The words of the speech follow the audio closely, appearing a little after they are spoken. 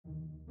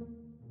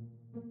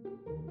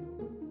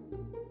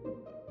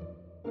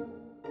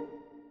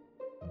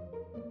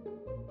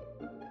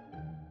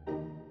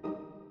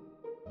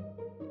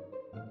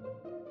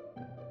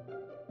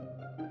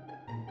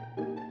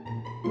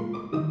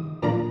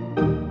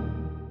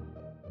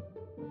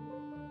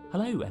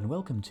Hello and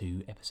welcome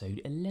to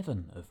episode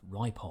 11 of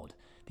RYPod,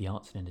 the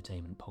arts and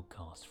entertainment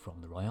podcast from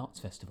the Rye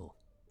Arts Festival.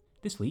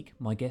 This week,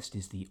 my guest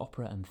is the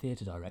opera and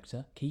theatre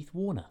director, Keith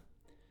Warner.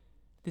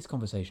 This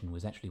conversation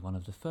was actually one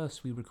of the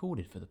first we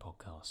recorded for the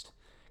podcast.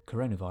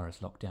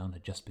 Coronavirus lockdown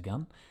had just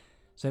begun,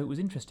 so it was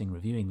interesting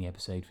reviewing the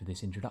episode for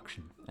this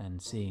introduction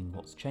and seeing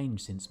what's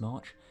changed since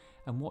March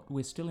and what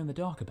we're still in the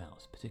dark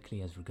about,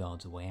 particularly as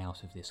regards a way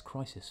out of this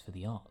crisis for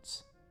the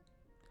arts.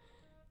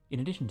 In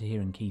addition to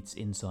hearing Keith's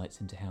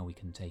insights into how we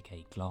can take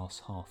a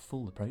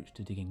glass-half-full approach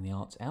to digging the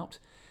arts out,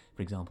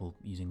 for example,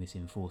 using this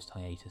enforced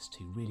hiatus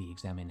to really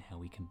examine how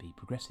we can be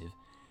progressive,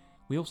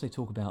 we also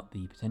talk about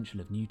the potential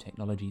of new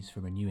technologies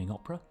for renewing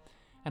opera,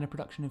 and a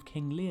production of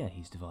King Lear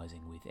he's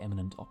devising with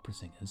eminent opera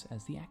singers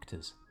as the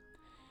actors.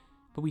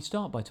 But we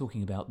start by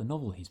talking about the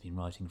novel he's been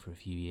writing for a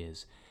few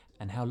years,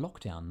 and how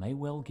lockdown may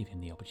well give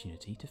him the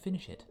opportunity to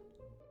finish it.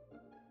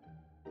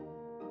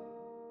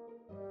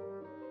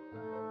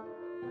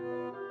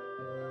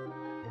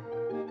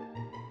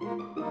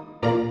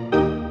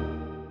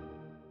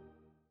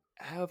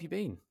 How have you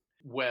been?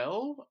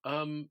 Well,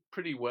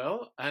 pretty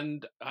well.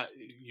 And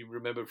you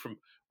remember from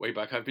way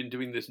back, I've been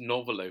doing this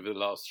novel over the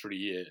last 3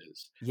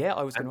 years. Yeah,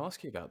 I was going And to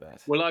ask you about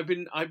that. well, I've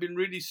been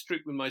really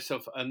strict with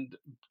myself and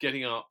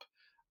getting up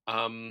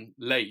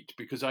late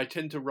because I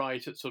tend to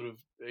write at sort of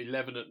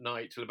 11 at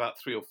night till about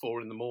 3 or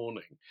 4 in the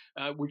morning,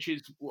 which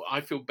is what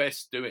I feel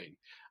best doing.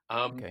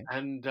 Okay.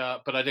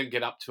 But I don't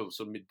get up till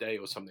sort of midday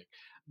or something.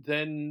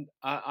 Then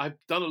I've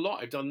done a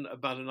lot. I've done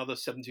about another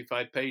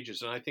 75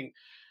 pages, and I think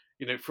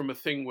from a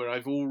thing where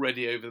I've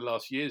already over the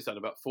last years done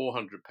about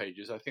 400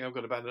 pages, I think I've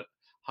got about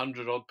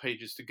 100 odd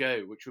pages to go,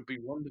 which would be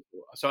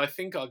wonderful. So I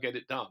think I'll get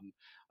it done.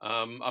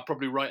 I'll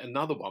probably write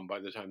another one by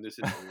the time this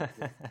is.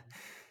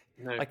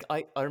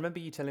 I remember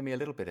you telling me a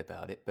little bit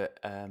about it, but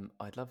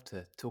I'd love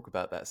to talk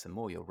about that some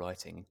more, your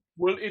writing.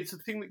 Well, it's a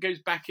thing that goes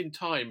back in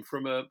time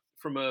from a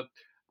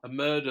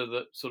murder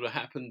that sort of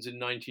happens in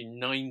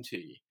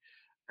 1990,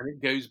 and it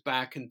goes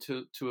back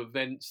into to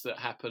events that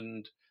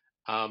happened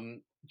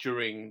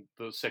during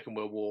the Second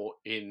World War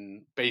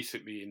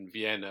basically in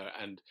Vienna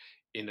and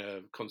in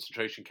a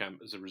concentration camp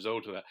as a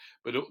result of that.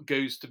 But it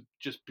goes to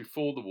just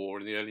before the war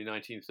in the early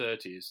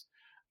 1930s.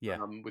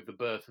 Yeah. With the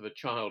birth of a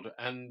child,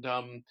 and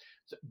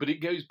but it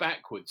goes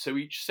backwards. So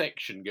each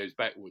section goes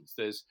backwards.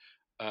 There's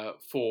 4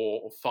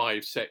 or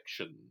 5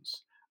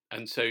 sections,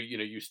 and so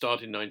you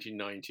start in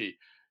 1990,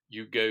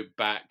 you go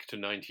back to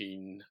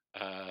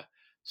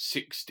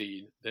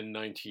 1960, then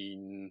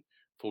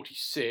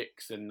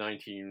 1946, then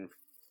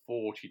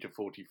 1940 to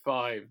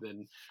 45,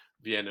 then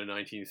Vienna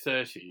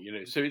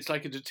 1930. So it's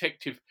like a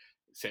detective,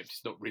 except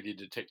it's not really a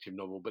detective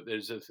novel, but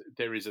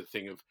there is a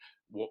thing of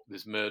what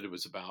this murder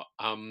was about.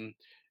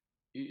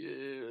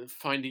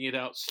 Finding it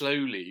out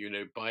slowly,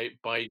 by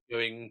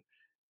going.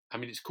 I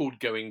mean, it's called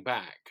Going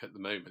Back at the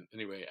moment,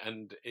 anyway,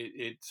 and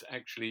it's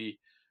actually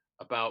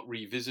about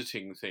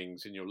revisiting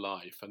things in your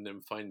life and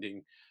then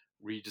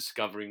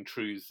rediscovering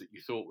truths that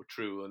you thought were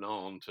true and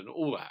aren't, and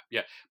all that.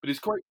 Yeah, but it's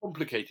quite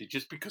complicated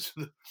just because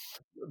of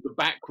the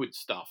backward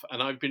stuff.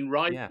 And I've been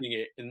writing Yeah.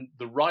 it in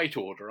the right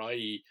order,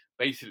 i.e.,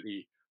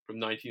 basically from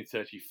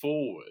 1930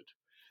 forward.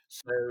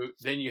 So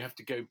then you have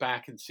to go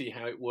back and see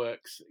how it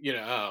works,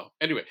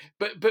 anyway,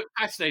 but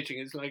fascinating.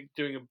 It's like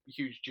doing a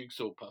huge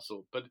jigsaw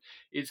puzzle, but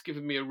it's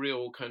given me a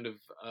real kind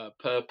of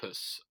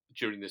purpose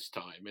during this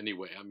time.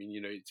 Anyway, I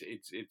mean,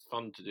 it's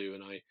fun to do,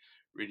 and I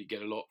really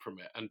get a lot from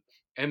it. And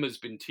Emma's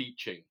been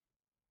teaching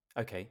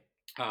Okay.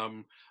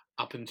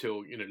 up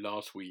until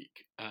last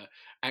week,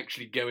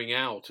 actually going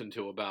out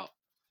until about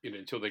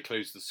until they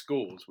closed the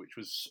schools, which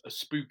was a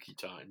spooky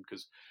time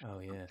because Oh,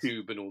 yes.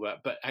 Tube and all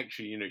that. But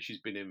actually,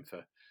 she's been in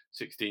for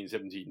 16,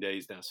 17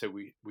 days now, so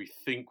we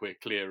think we're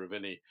clear of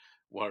any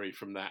worry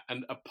from that.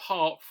 And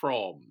apart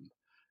from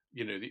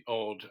the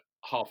odd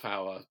half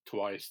hour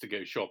twice to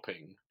go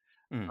shopping,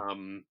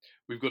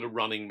 we've got a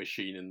running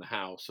machine in the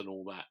house and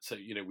all that, so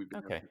we've been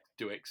able to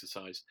do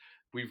exercise.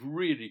 We've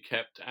really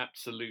kept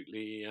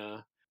absolutely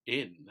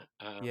in.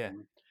 Yeah.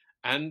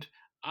 And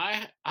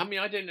I mean,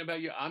 I don't know about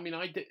you. I mean,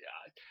 I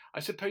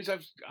suppose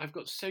I've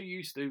got so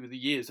used over the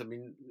years, I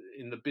mean,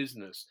 in the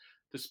business,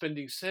 to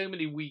spending so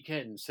many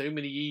weekends, so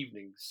many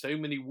evenings, so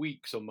many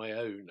weeks on my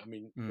own. I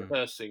mean,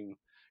 rehearsing,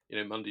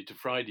 Monday to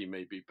Friday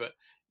maybe, but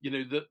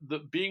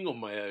that being on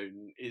my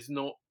own is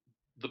not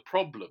the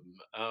problem.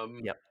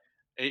 Yep.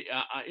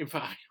 In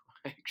fact,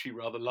 I actually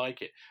rather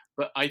like it.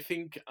 But I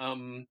think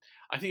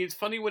it's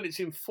funny when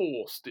it's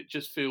enforced. It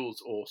just feels,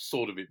 or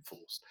sort of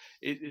enforced.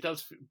 It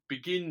does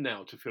begin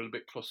now to feel a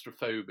bit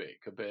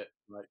claustrophobic, a bit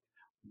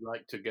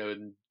like to go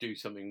and do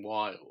something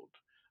wild.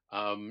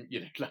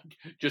 Like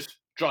just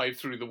drive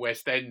through the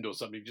West End or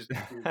something.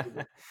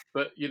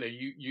 But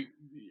you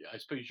I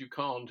suppose you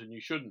can't and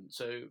you shouldn't.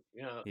 So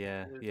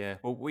yeah. Yeah.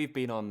 Well, we've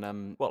been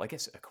on, I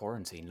guess a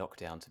quarantine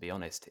lockdown, to be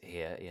honest,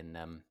 here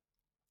in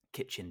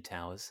Kitchen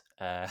Towers,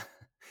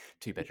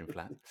 2-bedroom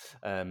flat.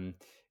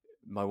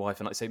 my wife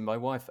and I. So my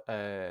wife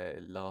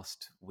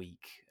last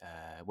week,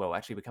 well,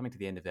 actually, we're coming to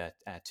the end of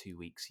our 2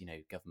 weeks,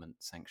 government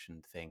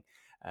sanctioned thing,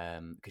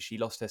 because she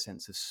lost her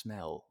sense of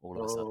smell all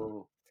of a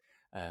sudden.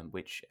 Oh,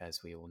 Which,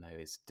 as we all know,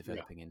 is yeah,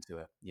 developing into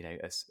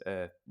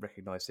a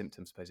recognised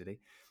symptom supposedly.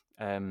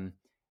 Um,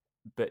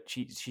 but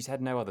she's had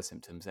no other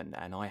symptoms, and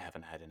I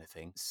haven't had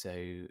anything.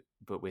 So,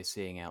 but we're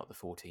seeing out the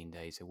 14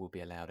 days, so we'll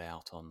be allowed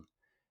out on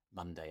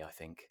Monday, I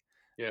think.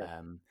 yeah,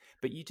 Um,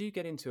 but you do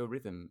get into a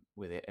rhythm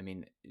with it. I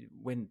mean,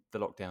 when the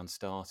lockdown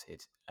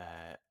started,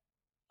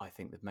 I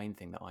think the main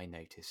thing that I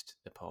noticed,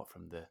 apart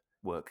from the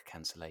work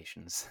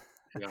cancellations,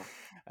 yeah,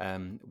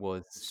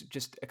 was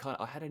just a kind.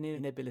 I had an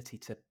inability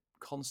to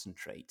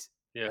concentrate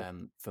yeah.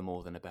 for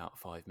more than about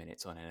 5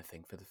 minutes on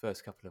anything for the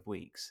first couple of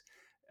weeks,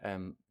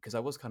 because I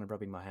was kind of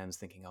rubbing my hands,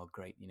 thinking, "Oh,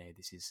 great!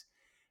 This is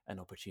an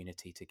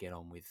opportunity to get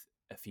on with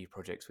a few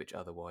projects which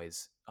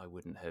otherwise I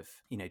wouldn't have,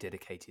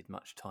 dedicated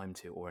much time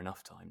to or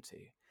enough time to."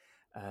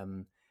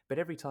 Um, but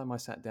every time I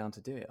sat down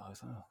to do it, I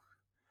was, oh,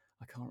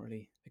 I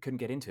couldn't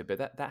get into it. But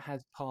that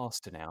has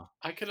passed now.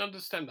 I can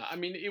understand that. I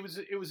mean, it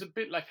was a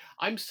bit like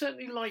I'm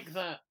certainly like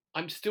that.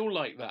 I'm still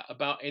like that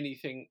about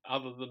anything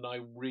other than I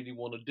really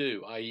want to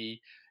do,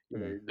 i.e.,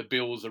 Mm. the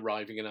bills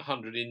arriving and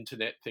 100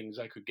 internet things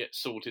I could get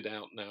sorted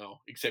out now,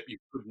 except you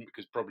couldn't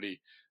because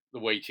probably the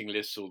waiting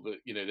lists or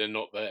they're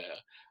not there.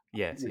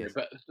 Yes, yes.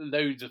 But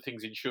loads of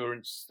things,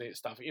 insurance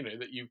stuff,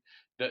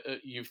 that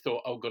you've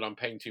thought, oh god, I'm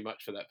paying too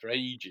much for that for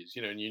ages,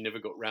 and you never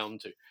got round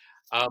to.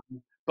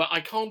 Um, but I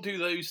can't do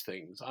those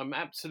things. I'm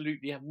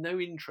absolutely have no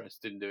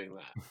interest in doing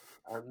that.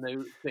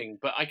 No thing.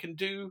 But I can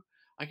do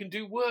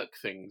work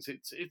things.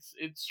 It's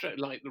straight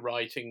like the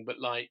writing, but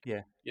like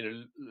Yeah.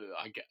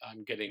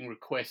 I'm getting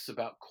requests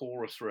about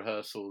chorus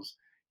rehearsals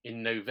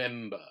in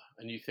November,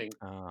 and you think,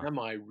 Ah. am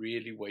I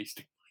really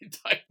wasting my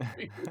time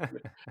doing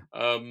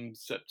this?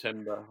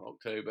 September,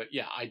 October.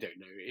 Yeah, I don't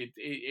know.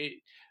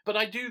 But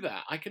I do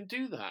that. I can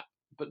do that,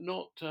 but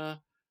not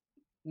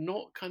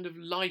kind of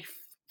life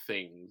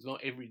things,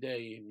 not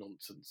everyday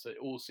nonsense. It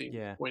all seems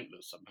Yeah.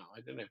 pointless somehow.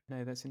 I don't know.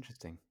 No, that's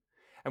interesting.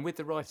 And with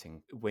the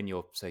writing, when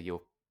you're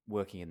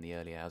working in the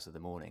early hours of the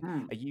morning,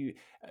 Hmm.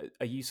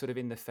 are you sort of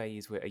in the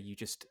phase where are you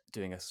just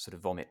doing a sort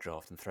of vomit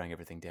draft and throwing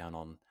everything down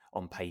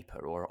on paper,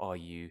 or are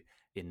you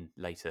in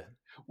later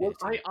Well,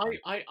 I, editing I, time?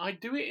 I, I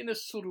do it in a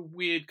sort of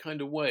weird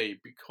kind of way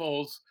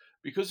because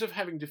of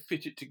having to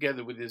fit it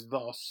together with this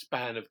vast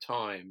span of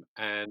time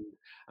and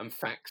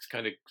facts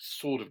kind of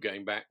sort of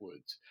going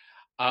backwards.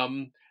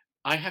 Um,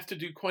 I have to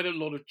do quite a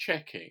lot of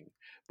checking.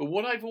 But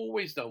what I've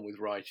always done with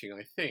writing,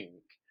 I think,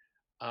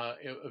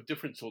 of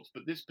different sorts,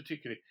 but this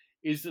particularly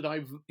is that I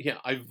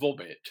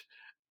vomit,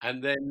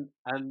 and then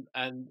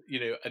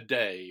a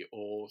day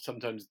or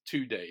sometimes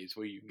 2 days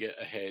where you can get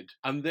ahead,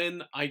 and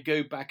then I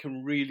go back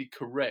and really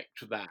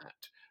correct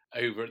that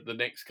over the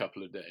next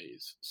couple of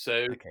days.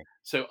 So Okay.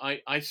 so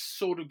I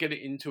sort of get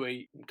it into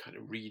a kind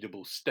of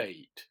readable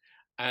state.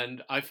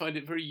 And I find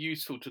it very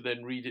useful to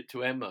then read it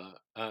to Emma,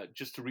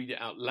 just to read it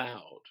out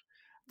loud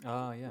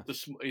Ah, yeah.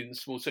 in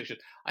small sections.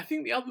 I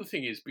think the other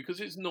thing is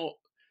because it's not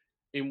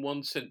in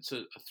one sense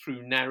a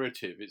through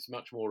narrative. It's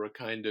much more a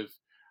kind of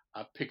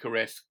a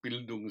picaresque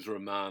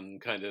Bildungsroman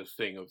kind of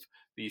thing of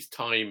these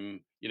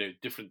time,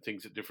 different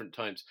things at different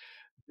times.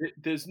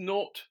 There's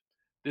not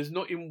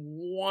in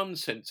one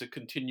sense a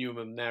continuum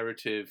of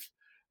narrative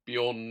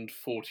beyond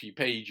 40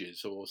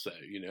 pages or so,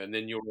 and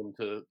then you're on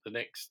to the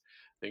next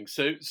thing.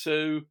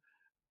 So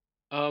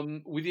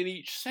within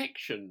each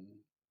section,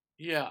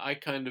 yeah, I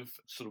kind of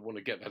sort of want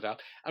to get that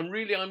out. And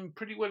really, I'm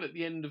pretty well at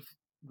the end of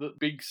the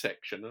big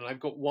section, and I've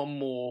got one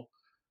more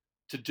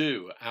to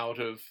do out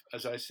of,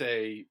 as I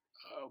say,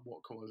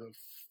 what was it,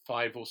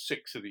 5 or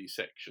 6 of these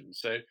sections.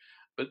 So,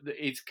 but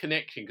it's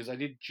connecting because I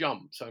did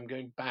jump, so I'm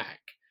going back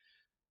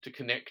to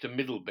connect a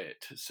middle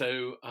bit.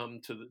 So,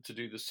 to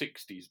do the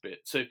 60s bit.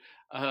 So,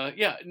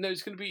 yeah, no,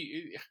 it's going to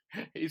be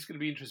it's going to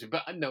be interesting.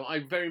 But no, I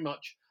very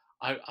much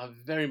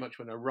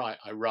when I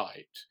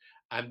write,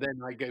 and then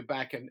I go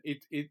back, and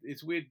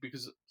it's weird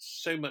because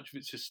so much of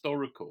it's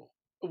historical.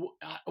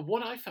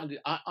 What I found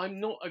I'm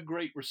not a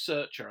great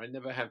researcher. I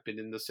never have been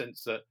in the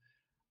sense that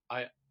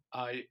I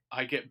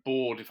I get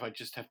bored if I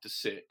just have to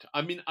sit.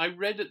 I mean, I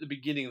read at the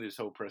beginning of this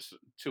whole press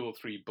 2 or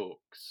 3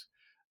 books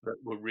that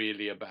were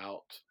really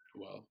about,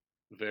 well,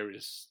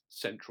 various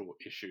central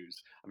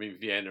issues. I mean,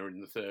 Vienna in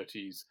the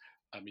 30s.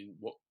 I mean,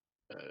 what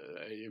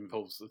it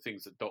involves the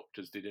things that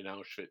doctors did in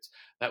Auschwitz.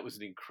 That was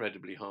an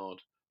incredibly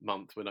hard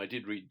month when I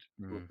did read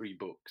two or Mm. three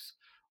books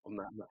on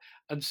that.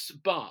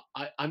 But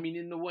I mean,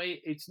 in the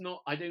way it's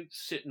not. I don't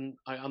sit and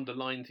I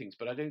underline things,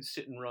 but I don't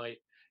sit and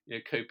write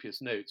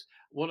copious notes.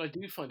 What I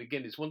do find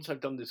again is once I've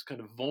done this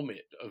kind of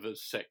vomit of a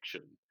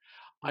section,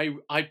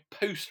 I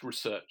post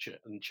research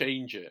it and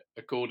change it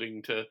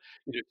according to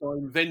so I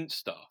invent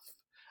stuff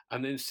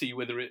and then see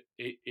whether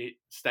it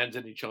stands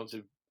any chance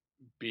of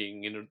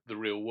being in the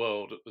real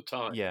world at the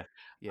time. Yeah.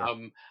 Yeah.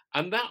 Um,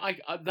 and that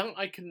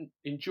I can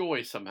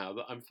enjoy somehow.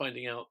 That I'm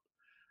finding out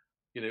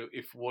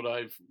if what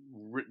I've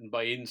written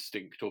by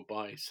instinct or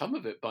by some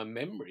of it by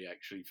memory,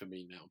 actually, for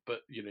me now,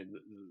 but the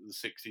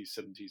 60s,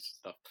 70s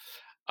stuff,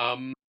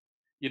 um,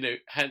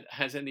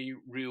 has any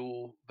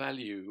real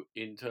value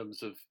in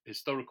terms of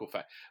historical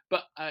fact.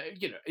 But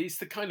it's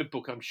the kind of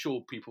book I'm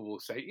sure people will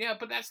say, yeah,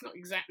 but that's not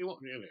exactly what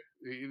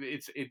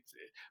it's.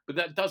 But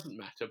that doesn't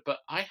matter. But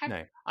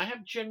No. I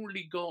have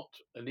generally got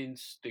an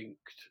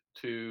instinct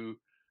to.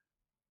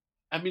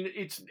 I mean,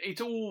 it's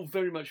all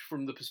very much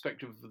from the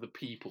perspective of the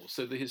people.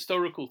 So the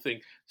historical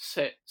thing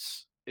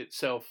sets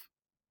itself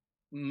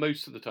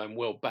most of the time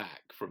well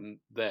back from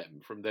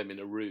them in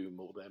a room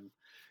or them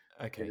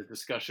in a Okay.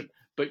 discussion.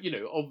 But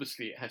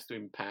obviously it has to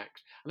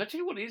impact. And I tell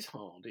you what is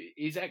hard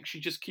is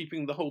actually just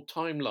keeping the whole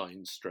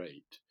timeline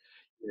straight.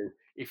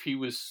 If he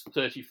was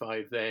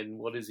 35 then,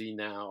 what is he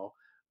now?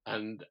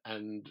 And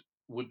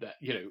would that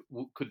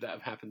could that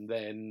have happened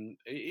then?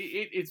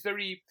 It's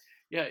very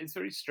it's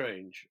very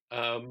strange.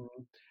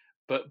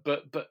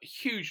 But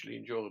hugely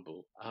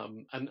enjoyable.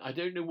 And I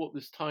don't know what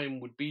this time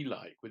would be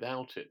like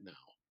without it now.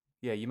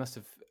 Yeah, you must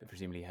have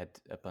presumably had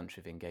a bunch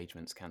of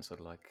engagements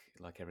cancelled,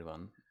 like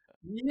everyone.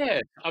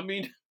 Yes, I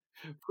mean,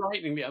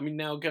 frighteningly. I mean,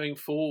 now going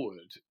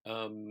forward,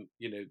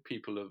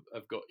 people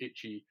have got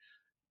itchy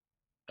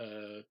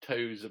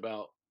toes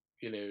about,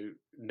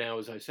 now,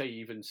 as I say,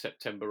 even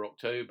September,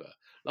 October,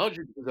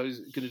 largely because I was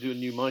going to do a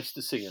new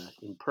Meistersinger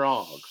in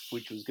Prague,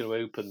 which was going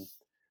to open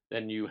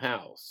their new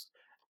house.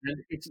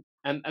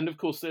 And of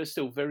course they're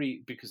still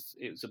very, because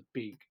it was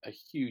a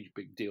huge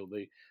big deal.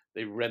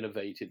 They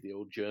renovated the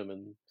old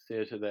German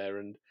theatre there,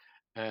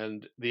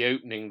 and the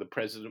opening, the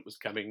president was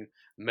coming.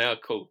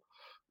 Merkel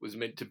was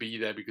meant to be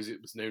there because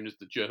it was known as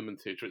the German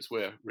theatre. It's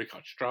where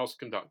Richard Strauss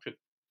conducted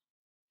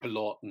a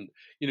lot, and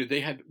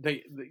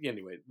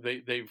anyway,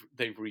 they've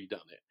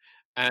redone it,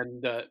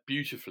 and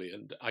beautifully.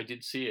 And I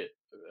did see it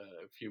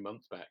a few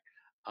months back.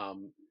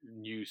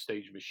 New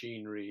stage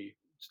machinery,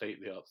 state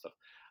of the art stuff.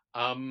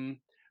 Um,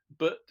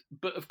 but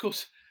of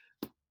course,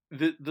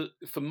 the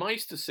for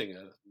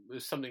Meistersinger,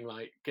 there's something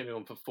like getting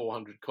on for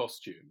 400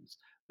 costumes.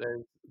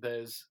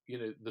 There's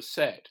the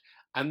set,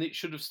 and it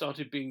should have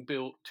started being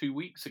built 2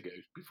 weeks ago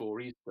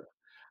before Easter.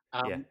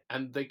 Yeah.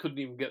 And they couldn't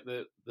even get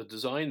the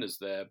designers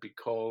there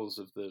because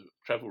of the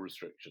travel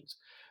restrictions.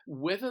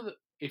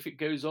 If it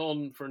goes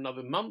on for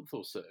another month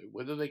or so,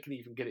 whether they can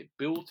even get it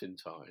built in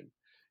time,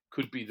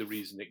 could be the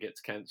reason it gets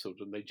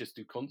cancelled, and they just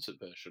do concert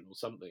version or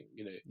something.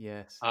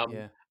 Yes. Um,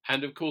 Yeah.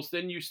 and of course,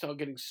 then you start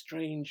getting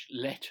strange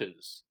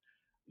letters,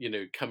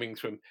 coming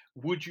from.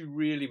 Would you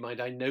really mind?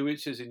 I know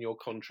it says in your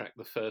contract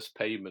the first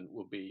payment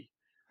will be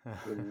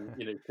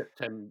in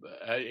September,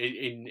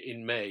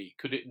 in May.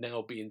 Could it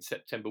now be in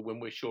September when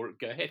we're sure it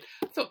go ahead?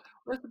 I thought,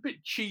 well, that's a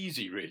bit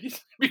cheesy, really,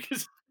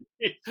 because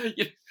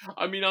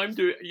I mean, I'm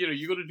doing.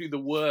 You got to do the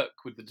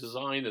work with the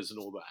designers and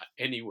all that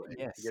anyway to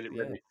Yes. get it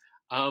Yeah. ready.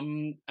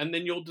 And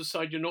then you'll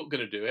decide you're not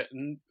going to do it,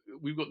 and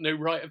we've got no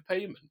right of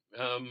payment.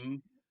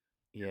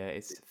 Yeah.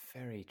 It's a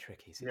very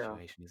tricky Yeah,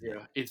 situation, isn't it?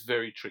 yeah, it's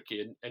very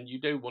tricky, and you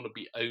don't want to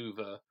be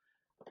over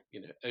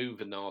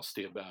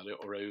nasty about it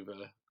or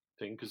over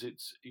thing, because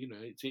it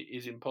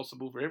is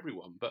impossible for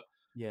everyone. But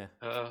Yeah.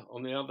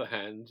 on the other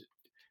hand,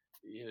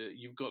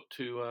 you've got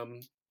to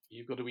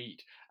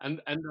eat,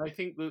 and I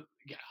think that,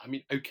 yeah, I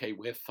mean, okay,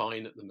 we're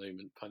fine at the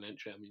moment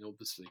financially. I mean,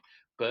 obviously,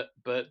 but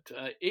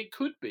it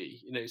could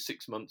be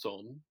 6 months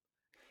on.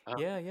 Uh,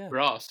 Yeah. Yeah. for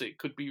us, it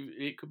could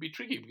be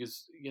tricky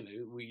because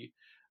we.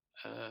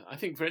 I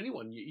think for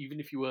anyone, even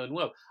if you earn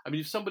well, I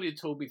mean, if somebody had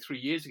told me 3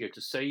 years ago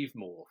to save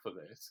more for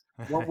this,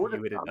 one would You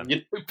have would have done.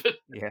 done. But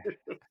Yeah.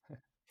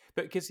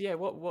 But because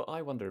what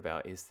I wonder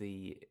about is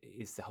the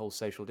whole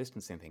social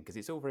distancing thing, because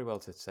it's all very well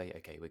to say,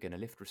 okay, we're going to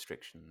lift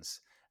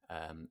restrictions,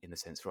 in the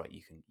sense, right,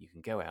 you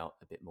can go out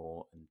a bit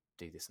more and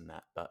do this and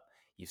that, but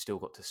you've still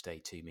got to stay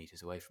 2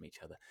 meters away from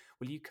each other.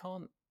 Well, you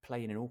can't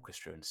play in an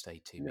orchestra and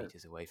stay two yeah.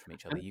 meters away from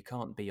each other. And You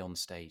can't be on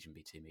stage and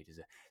be 2 meters.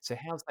 So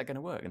how's that going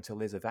to work until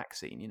there's a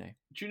vaccine?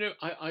 do you know?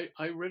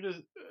 I read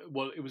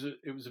well, it was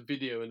a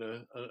video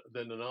and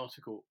then an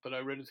article, but I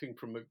read a thing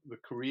from the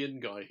Korean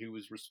guy who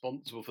was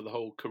responsible for the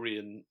whole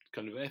Korean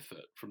kind of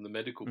effort from the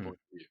medical Mm, point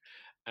of view,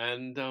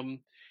 and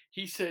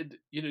he said,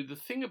 the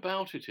thing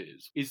about it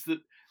is that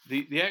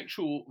the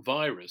actual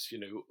virus,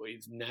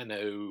 its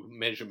nano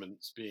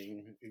measurements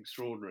being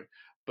extraordinary,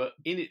 but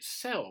in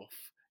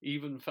itself,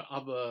 even for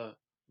other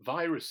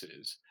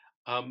viruses,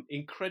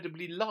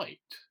 incredibly light,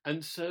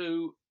 and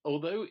so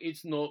although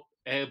it's not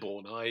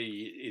airborne,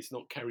 i.e., it's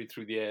not carried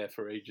through the air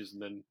for ages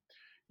and then,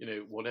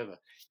 whatever.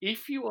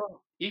 If you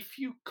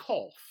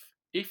cough,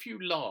 if you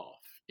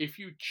laugh, if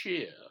you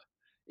cheer,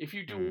 if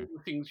you do all mm,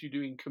 the things you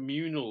do in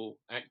communal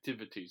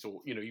activities,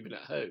 or even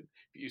at home,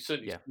 you're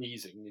certainly yeah,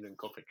 sneezing, and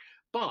coughing,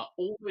 but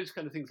all those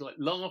kind of things like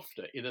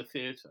laughter in a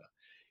theatre,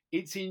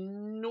 it's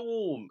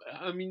enormous.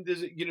 I mean,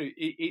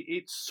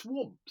 it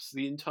swamps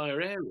the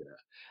entire area,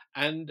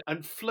 and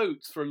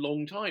floats for a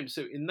long time.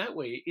 So in that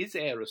way, it is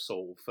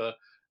aerosol for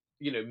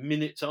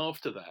minutes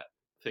after that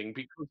thing,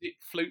 because it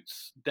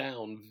floats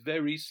down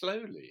very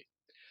slowly.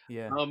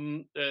 Yeah.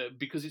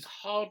 Because it's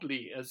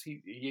hardly, as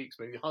he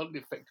explained, hardly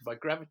affected by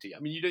gravity. I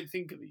mean, you don't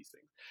think of these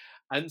things,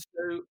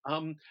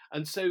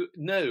 and so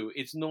no,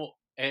 it's not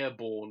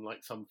airborne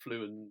like some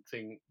fluent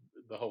thing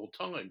the whole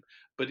time,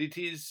 but it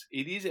is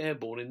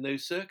airborne in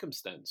those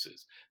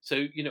circumstances.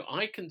 So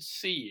I can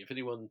see if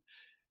anyone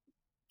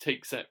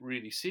takes that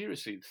really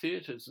seriously,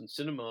 theatres and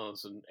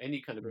cinemas and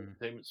any kind of Mm.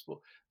 entertainment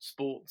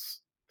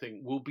sports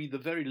thing will be the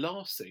very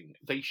last thing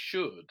they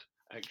should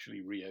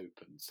actually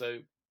reopen. So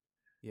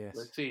Yes.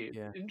 let's see.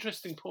 Yeah.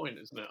 Interesting point,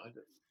 isn't it?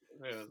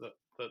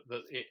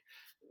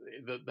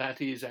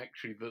 That is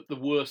actually the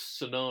worst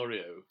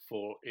scenario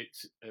for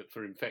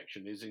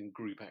infection is in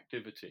group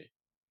activity.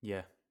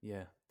 Yeah.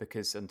 Yeah.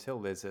 Because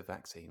until there's a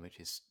vaccine, which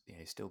is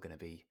still going to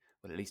be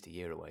well at least a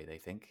year away, they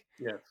think.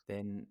 Yes,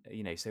 Then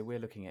so we're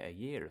looking at a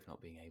year of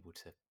not being able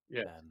to.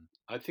 yes. Um,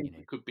 I you think know,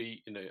 it could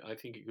be. I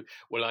think it could.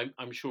 Well,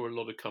 I'm sure a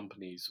lot of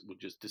companies will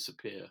just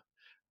disappear.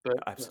 But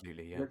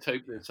absolutely. Yeah. let's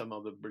hope Yeah. there's some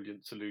other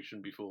brilliant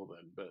solution before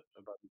then. But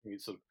I think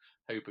it's sort of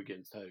hope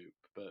against hope.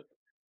 But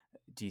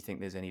Do you think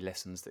there's any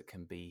lessons that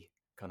can be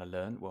kind of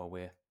learned while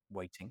we're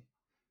waiting?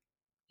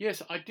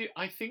 yes, I do.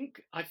 I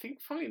think,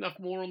 funnily enough,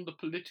 more on the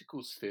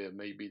political sphere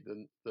maybe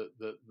than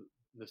the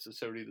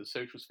necessarily the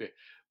social sphere.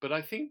 But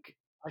I think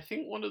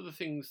one of the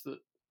things that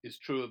is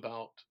true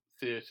about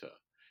theatre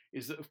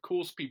is that, of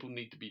course, people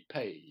need to be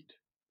paid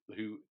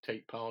who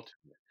take part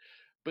in it.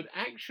 But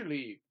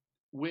actually,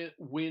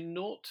 we're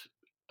not,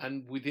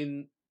 and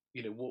within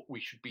what we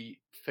should be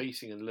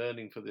facing and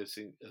learning for this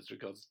as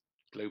regards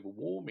global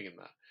warming and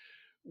that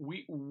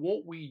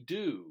what we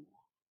do.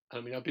 I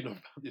mean, I've been on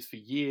about this for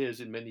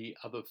years in many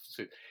other.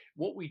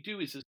 What we do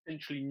is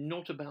essentially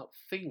not about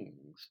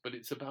things, but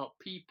it's about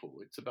people.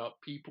 It's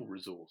about people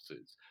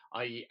resources,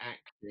 i.e.,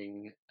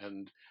 acting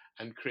and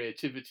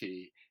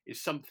creativity is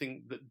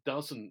something that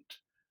doesn't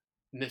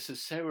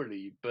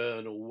necessarily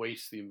burn or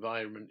waste the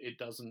environment. It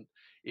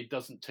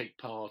doesn't take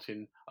part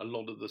in a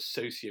lot of the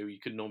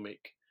socio-economic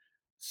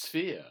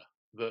sphere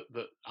that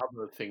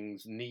other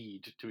things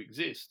need to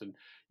exist and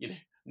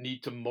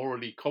need to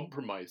morally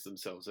compromise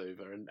themselves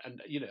over. And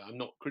I'm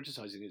not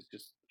criticizing, it's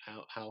just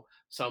how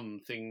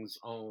some things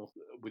are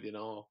within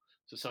our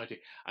society.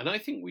 And I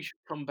think we should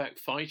come back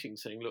fighting,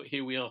 saying, look,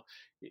 here we are.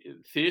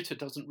 Theatre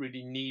doesn't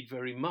really need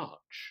very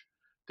much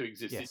to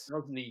exist. It Yes.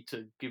 does need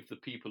to give the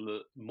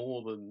people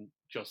more than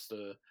just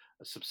a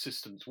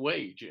subsistence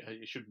wage.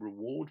 It should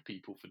reward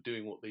people for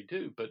doing what they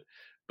do. But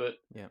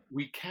Yeah.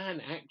 we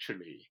can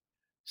actually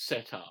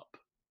set up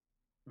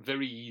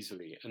very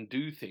easily and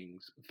do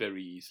things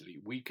very easily.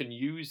 We can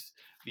use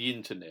the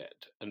internet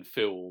and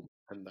film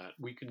and that.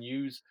 We can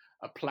use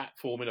a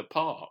platform in a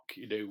park.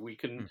 We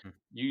can Hmm.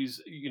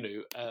 use.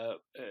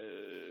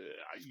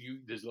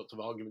 There's lots of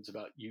arguments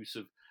about use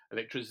of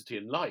electricity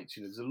and lights.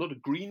 There's a lot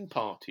of green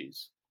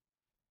parties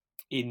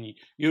in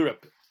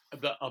Europe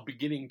that are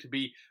beginning to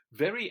be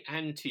very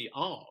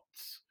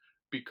anti-arts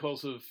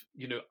because of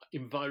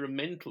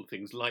environmental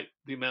things like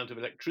the amount of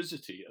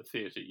electricity a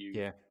theatre uses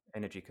Yeah.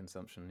 Energy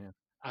consumption. Yeah.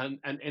 and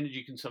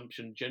energy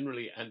consumption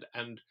generally and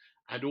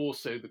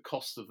also the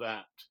cost of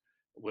that.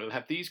 We'll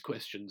have these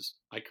questions,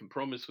 I can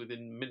promise,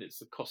 within minutes.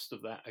 The cost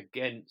of that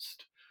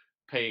against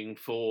paying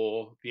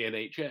for the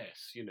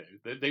NHS.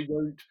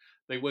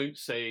 They won't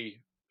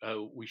say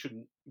we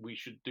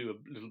should do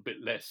a little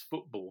bit less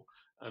football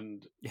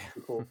and Yeah.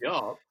 support the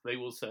arts. They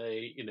will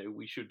say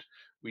we should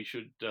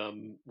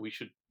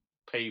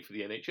pay for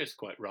the NHS,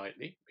 quite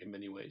rightly in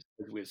many ways,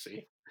 as we'll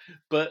see.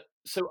 But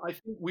so I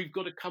think we've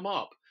got to come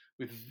up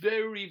with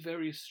very,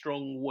 very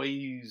strong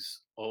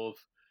ways of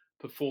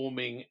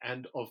performing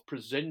and of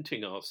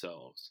presenting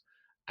ourselves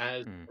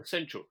as Mm.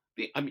 essential.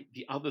 The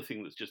other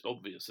thing that's just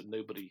obvious and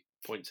nobody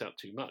points out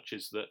too much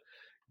is that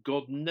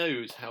God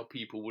knows how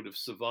people would have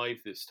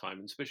survived this time,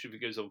 and especially if it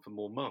goes on for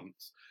more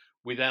months,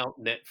 without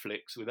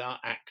Netflix, without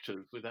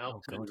actors, without Oh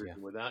God. Yeah.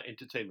 television, without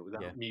entertainment, Yeah.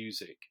 without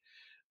music.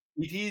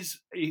 It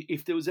is,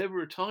 if there was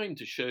ever a time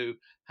to show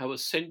how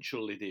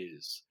essential it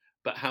is,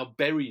 but how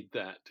buried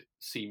that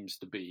seems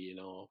to be in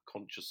our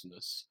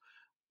consciousnness,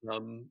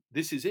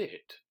 this is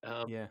it.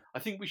 Yeah. I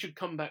think we should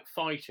come back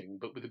fighting,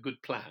 but with a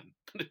good plan.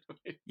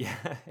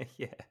 Yeah,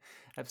 yeah,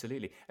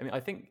 absolutely. I mean, I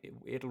think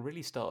it'll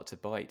really start to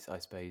bite, I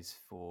suppose,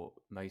 for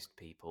most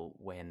people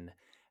when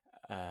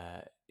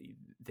uh,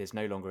 there's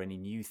no longer any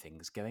new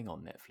things going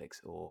on Netflix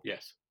or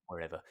Yes.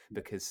 wherever,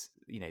 because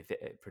the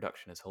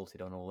production has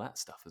halted on all that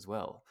stuff as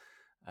well.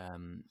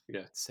 Um,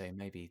 Yeah. so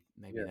maybe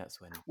Yeah. that's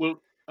when.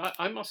 Well,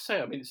 I must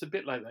say, I mean, it's a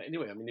bit like that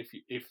anyway. I mean,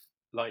 if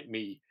like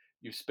me,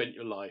 you've spent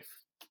your life,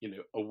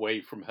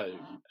 away from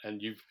home,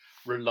 and you've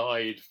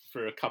relied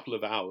for a couple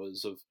of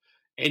hours of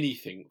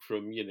anything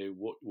from,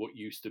 what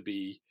used to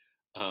be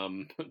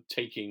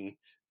taking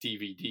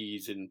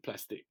DVDs in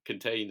plastic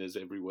containers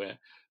everywhere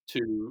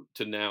to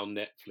now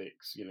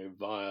Netflix,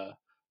 via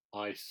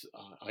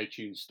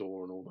iTunes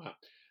Store and all that.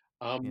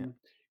 Yeah,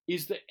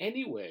 Is there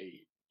any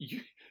way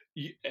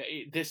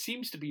there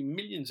seems to be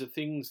millions of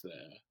things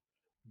there,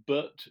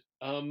 but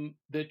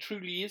there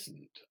truly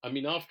isn't. I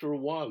mean, after a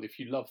while, if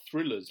you love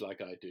thrillers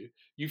like I do,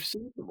 you've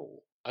seen them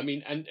all. I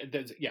mean, and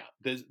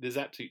there's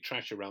absolute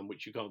trash around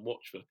which you can't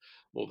watch for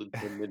more than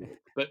 10 minutes.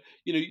 But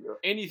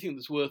anything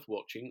that's worth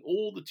watching,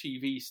 all the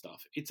TV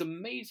stuff, it's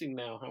amazing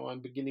now how I'm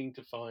beginning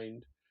to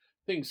find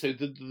things. So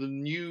the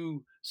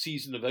new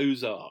season of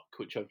Ozark,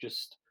 which I've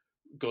just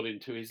got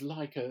into, is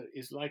like a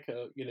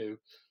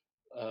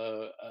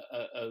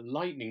a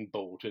lightning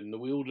bolt in the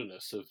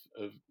wilderness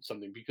of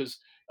something, because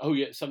oh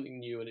yeah, it's something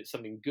new and it's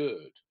something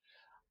good.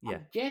 I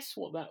Yeah. guess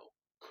what that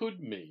could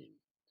mean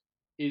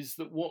is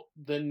that what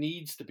there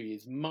needs to be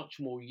is much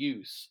more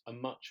use and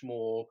much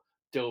more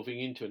delving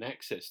into and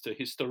access to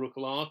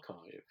historical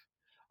archive.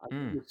 I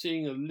think Mm. we're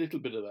seeing a little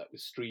bit of that with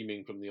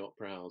streaming from the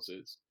opera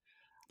houses.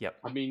 Yep.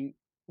 I mean,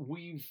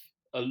 we've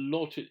a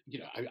lot of,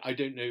 I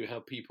don't know how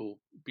people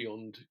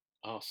beyond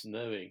us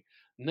know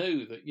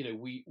that,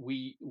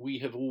 we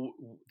have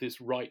all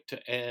this right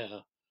to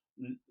air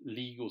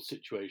legal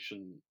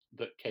situation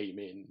that came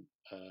in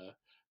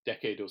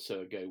decade or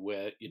so ago,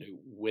 where,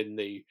 when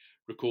they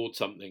record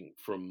something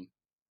from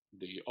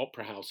the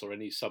opera house or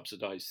any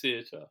subsidized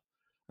theatre,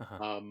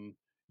 Uh-huh. um,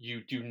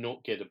 you do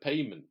not get a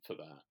payment for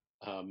that.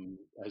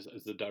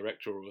 As the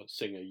director or a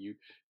singer,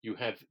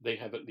 they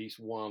have at least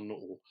one,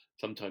 or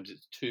sometimes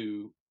it's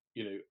two,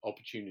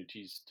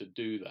 opportunities to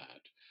do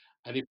that.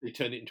 And if they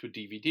turn it into a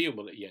DVD, and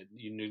well, yeah,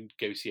 you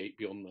negotiate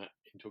beyond that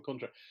into a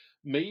contract.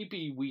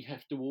 Maybe we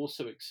have to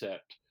also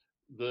accept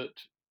that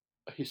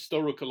a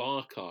historical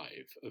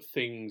archive of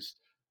things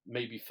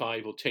maybe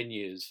 5 or 10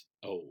 years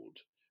old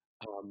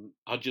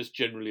are just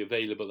generally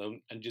available,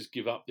 and just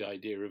give up the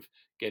idea of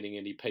getting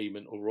any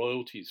payment or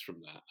royalties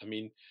from that. I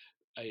mean,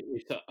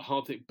 it's a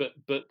hard thing,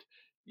 but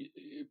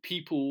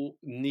people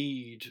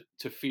need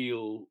to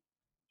feel,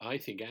 I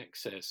think,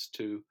 access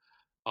to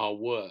our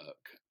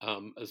work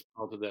as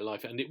part of their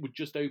life, and it would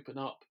just open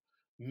up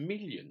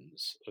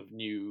millions of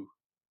new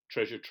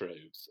treasure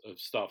troves of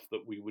stuff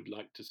that we would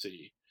like to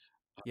see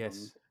um,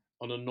 Yes.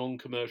 on a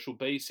non-commercial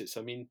basis.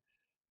 I mean,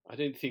 I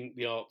don't think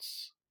the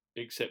arts,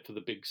 except for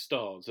the big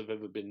stars, have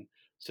ever been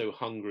so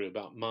hungry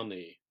about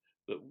money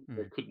that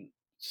there Mm. couldn't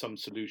some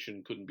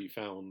solution couldn't be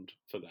found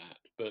for that.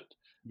 But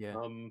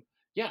Yeah.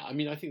 yeah, I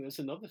mean, I think that's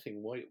another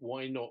thing.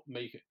 Why not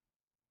make it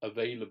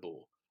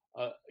available?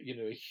 A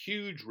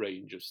huge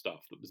range of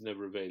stuff that was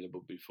never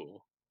available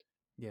before.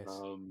 Yes. Yes.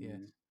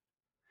 Um,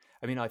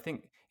 I mean, I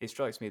think it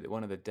strikes me that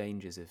one of the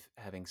dangers of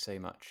having so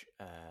much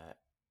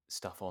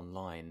stuff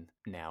online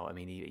now, I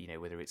mean,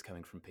 whether it's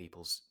coming from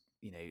people's,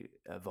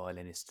 a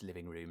violinist's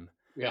living room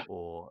yeah,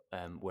 or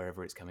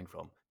wherever it's coming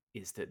from,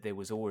 is that there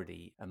was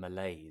already a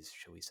malaise,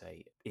 shall we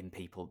say, in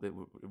people that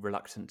were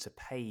reluctant to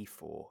pay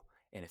for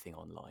anything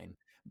online.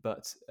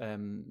 But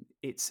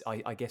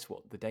I guess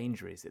what the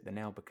danger is that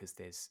now, because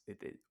there's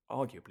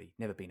arguably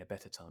never been a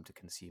better time to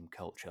consume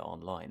culture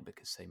online,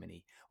 because so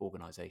many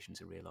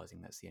organizations are realizing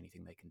that's the only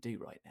thing they can do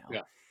right now.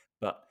 yeah.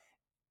 But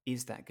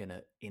is that going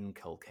to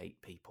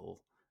inculcate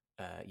people,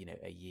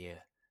 a year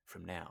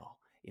from now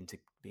into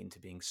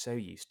being so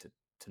used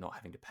to not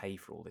having to pay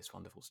for all this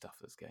wonderful stuff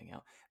that's going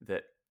out,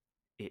 that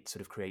it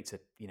sort of creates a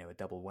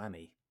double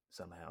whammy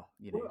somehow,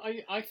 Well,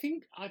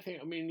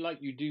 I mean,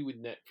 like you do with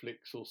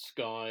Netflix or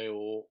Sky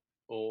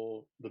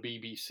or the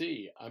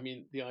BBC. I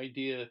mean, the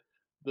idea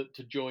that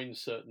to join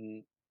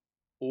certain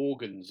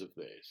organs of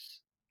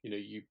this,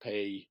 you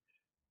pay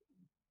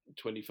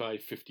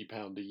 25-50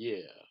 pound a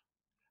year.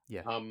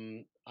 Yeah.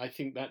 I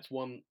think that's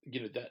one,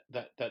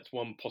 that's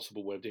one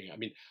possible way of doing it. I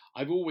mean,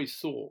 I've always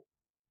thought,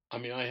 I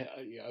mean,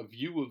 a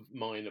view of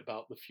mine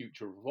about the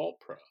future of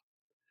opera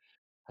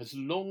has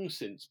long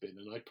since been,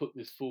 and I put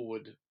this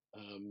forward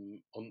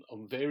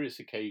on various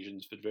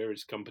occasions for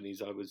various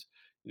companies I was,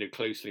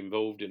 closely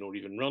involved in or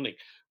even running,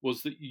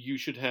 was that you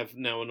should have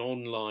now an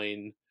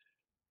online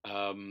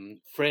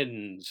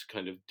friends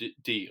kind of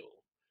deal,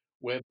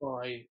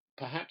 whereby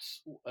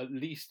perhaps at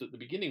least at the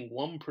beginning,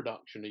 one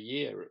production a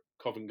year at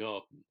Covent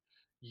Garden,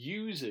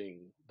 using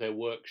their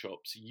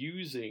workshops,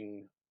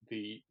 using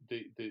the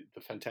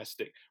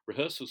fantastic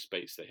rehearsal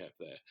space they have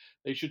there,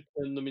 they should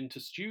turn them into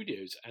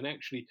studios and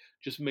actually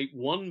just make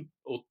one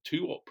or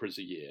two operas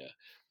a year.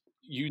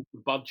 Use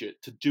the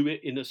budget to do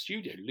it in a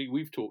studio. Lee,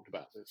 we've talked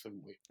about this,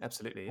 haven't we?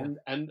 Absolutely. Yeah.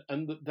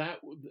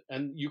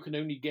 And you can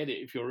only get it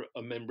if you're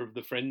a member of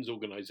the Friends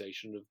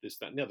organization of this,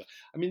 that, and the other.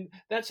 I mean,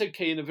 that's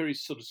okay in a very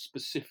sort of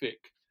specific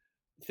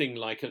thing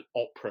like an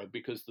opera,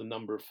 because the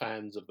number of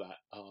fans of that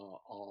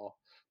are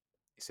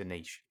It's a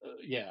niche.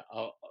 yeah,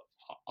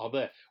 are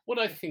there. What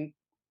I think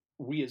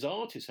we as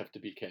artists have to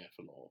be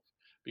careful of,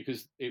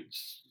 because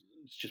it's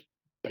just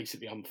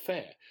basically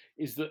unfair,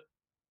 is that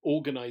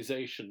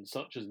organizations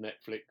such as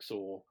Netflix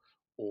or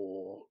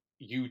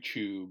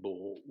YouTube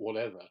or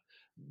whatever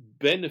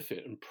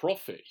benefit and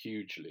profit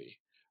hugely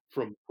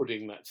from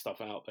putting that stuff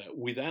out there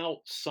without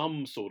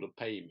some sort of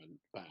payment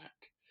back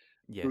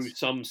through Yes.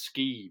 some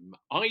scheme,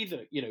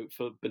 either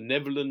for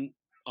benevolent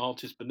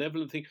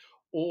thing,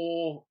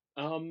 or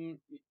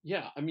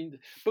yeah, I mean,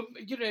 but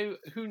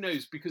who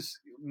knows, because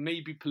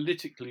maybe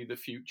politically the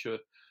future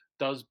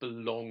does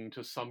belong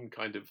to some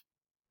kind of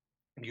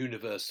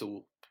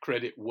universal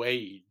credit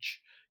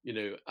wage,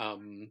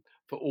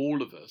 for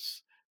all of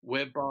us,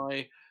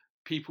 whereby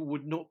people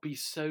would not be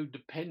so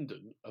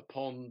dependent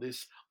upon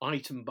this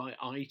item by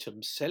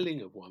item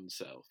selling of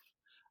oneself.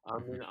 I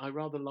Hmm. mean, I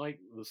rather like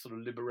the sort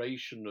of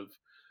liberation of,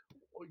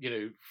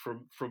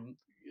 from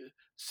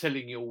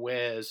selling your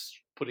wares,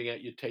 putting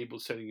out your table,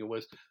 selling your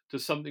wares, to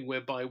something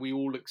whereby we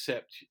all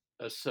accept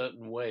a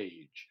certain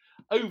wage,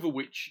 over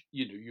which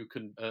you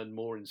can earn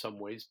more in some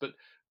ways, but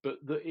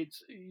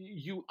it's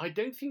you. I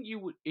don't think you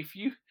would, if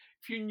you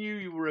knew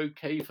you were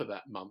okay for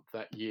that month,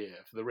 that year,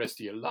 for the rest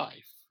of your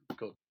life.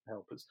 God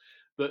help us.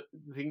 But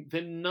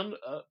then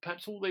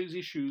perhaps all those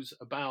issues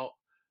about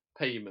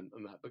payment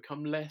and that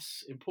become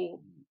less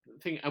important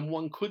thing. And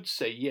one could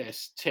say,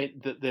 yes,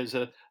 that there's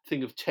a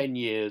thing of 10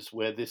 years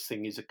where this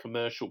thing is a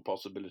commercial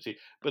possibility,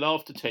 but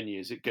after 10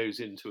 years it goes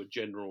into a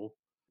general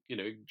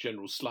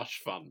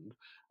slush fund,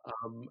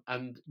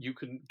 and you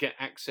can get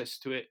access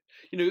to it.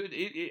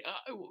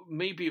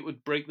 Maybe it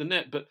would break the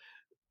net, but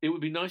it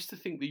would be nice to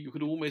think that you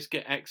could almost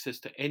get access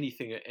to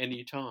anything at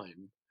any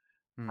time,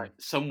 Mm. like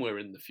somewhere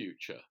in the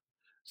future.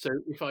 So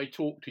if I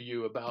talk to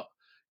you about,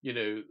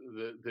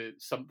 the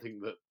something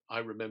that I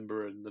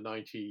remember in the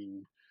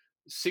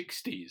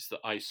 1960s that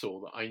I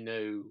saw, that I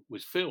know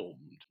was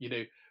filmed,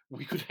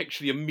 we could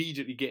actually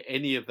immediately get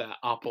any of that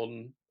up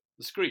on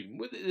the screen.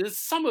 There's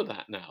some of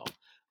that now,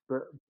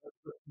 but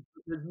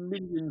there's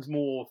millions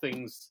more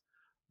things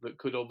that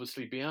could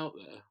obviously be out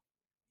there.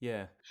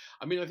 Yeah.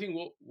 I mean, I think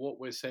what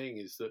we're saying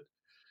is that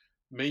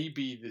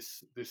maybe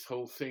this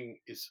whole thing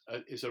is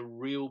a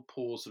real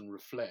pause and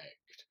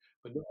reflect,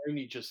 but not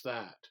only just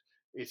that,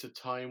 it's a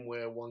time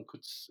where one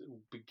could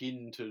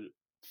begin to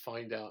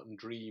find out and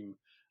dream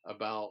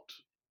about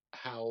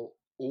how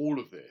all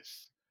of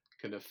this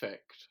can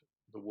affect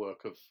the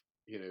work of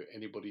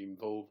anybody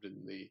involved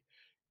in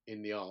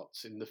the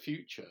arts in the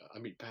future. I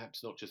mean,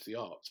 perhaps not just the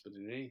arts, but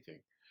in anything.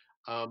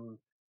 um,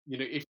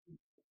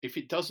 if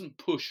it doesn't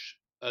push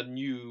a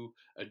new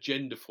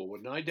agenda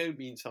forward, and I don't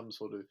mean some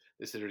sort of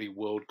necessarily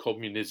world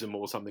communism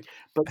or something,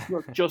 but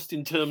just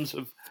in terms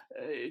of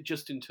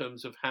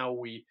how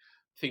we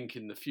think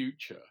in the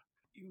future,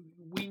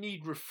 we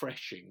need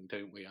refreshing,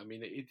 don't we? I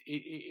mean,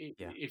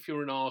 Yeah. if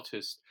you're an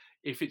artist,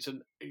 if it's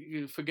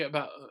you forget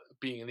about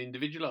being an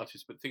individual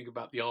artist, but think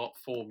about the art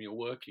form you're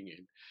working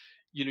in.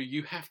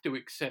 You have to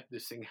accept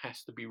this thing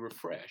has to be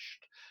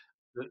refreshed,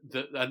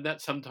 and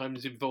that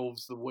sometimes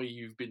involves the way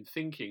you've been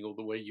thinking, or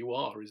the way you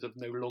are is of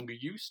no longer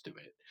use to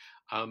it.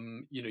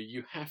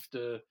 You have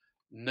to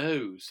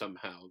know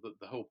somehow that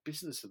the whole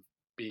business of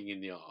being in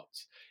the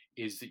arts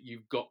is that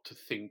you've got to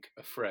think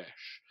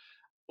afresh.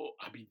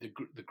 I mean,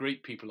 the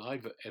great people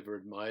I've ever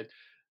admired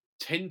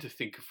tend to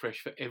think afresh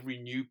for every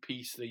new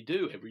piece they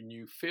do, every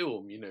new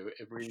film,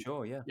 every,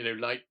 Sure. Yeah.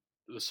 like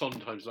the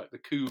Sondheims, like the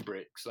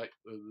Kubricks, like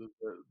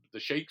the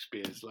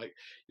Shakespeares, like,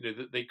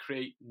 that they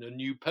create a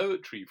new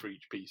poetry for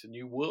each piece, a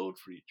new world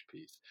for each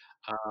piece.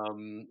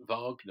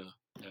 Wagner.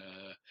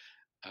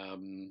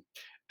 Um,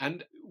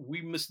 and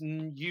we must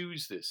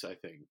use this, I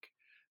think,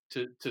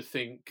 to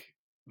think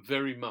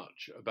very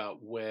much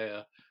about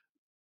where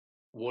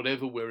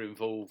whatever we're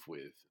involved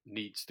with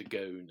needs to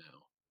go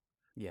now.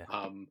 Yeah.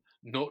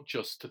 Not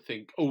just to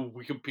think, oh,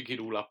 we can pick it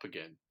all up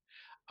again.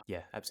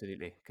 Yeah.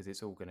 Absolutely. Because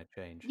it's all going to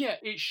change. Yeah,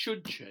 it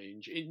should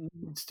change. It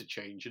needs to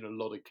change in a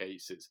lot of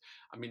cases.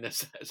 I mean,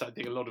 that's as I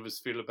think a lot of us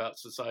feel about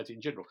society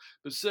in general,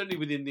 but certainly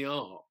within the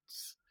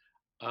arts,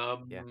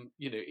 Yeah.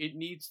 it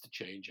needs to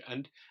change,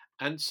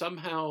 and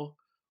somehow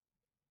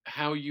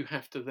how you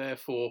have to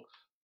therefore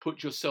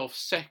put yourself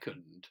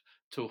second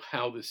to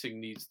how this thing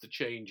needs to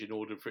change in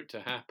order for it to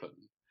happen.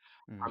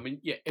 I Mm. mean,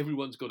 yeah,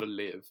 everyone's got to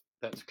live.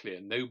 That's clear.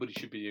 Nobody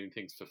should be doing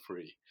things for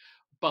free.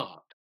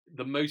 But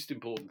the most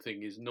important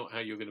thing is not how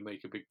you're going to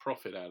make a big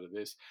profit out of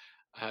this,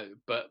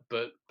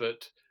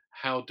 but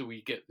how do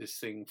we get this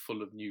thing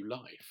full of new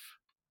life?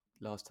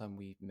 Last time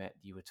we met,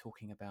 you were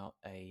talking about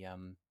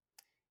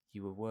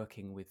you were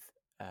working with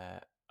uh,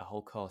 a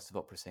whole cast of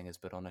opera singers,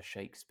 but on a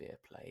Shakespeare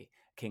play,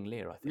 King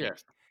Lear, I think.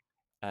 Yes.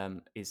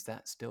 Is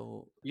that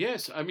still?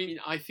 Yes. I mean,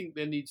 I think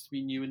there needs to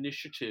be new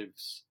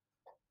initiatives.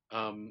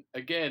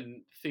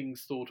 Again,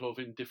 things thought of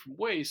in different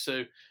ways.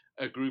 So,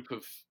 a group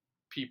of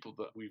people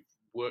that we've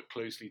worked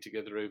closely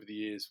together over the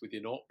years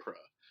within opera,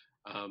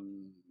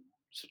 um,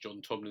 Sir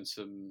John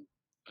Tomlinson,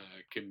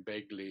 Kim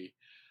Begley,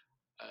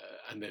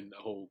 and then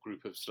a whole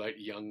group of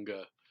slightly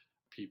younger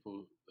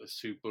people,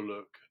 Sue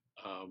Bullock,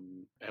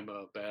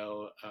 Emma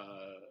Bell,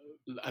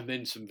 and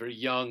then some very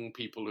young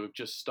people who have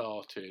just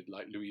started,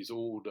 like Louise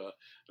Alder,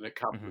 and a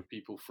couple Mhm. of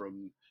people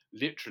from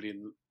literally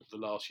in the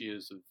last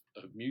years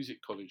of music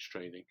college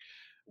training,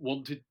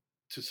 wanted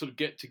to sort of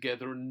get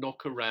together and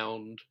knock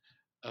around,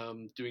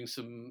 doing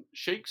some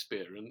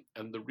Shakespeare.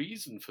 And the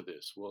reason for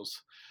this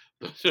was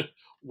that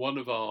one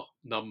of our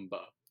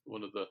number,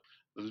 one of the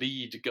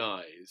lead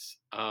guys,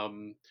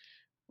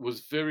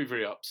 was very,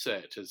 very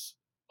upset, as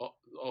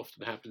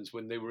often happens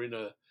when they were in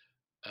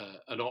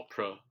an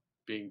opera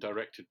being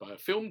directed by a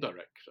film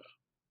director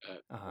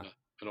at, Uh-huh.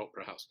 an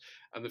opera house.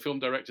 And the film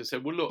director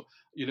said, "Well, look,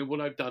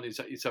 what I've done is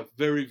it's a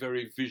very,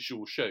 very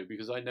visual show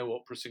because I know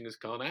opera singers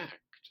can't act.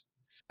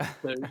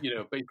 So,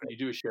 basically, you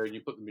do a show and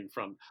you put them in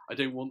front. I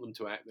don't want them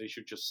to act; they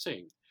should just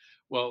sing."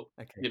 Well,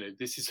 Okay.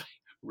 this is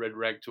red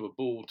rag to a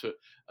bull to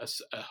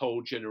a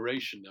whole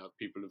generation now of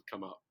people have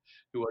come up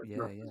who are Yeah,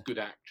 not as yeah. good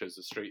actors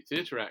as straight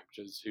theatre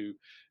actors, who,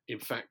 in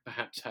fact,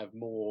 perhaps have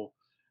more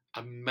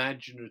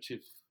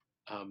imaginative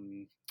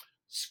um,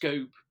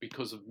 scope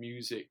because of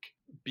music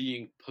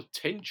being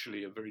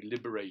potentially a very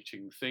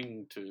liberating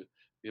thing to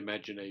the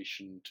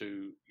imagination,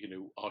 to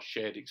our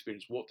shared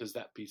experience. What does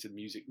that piece of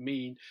music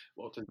mean?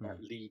 What does that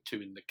Mm. lead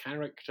to in the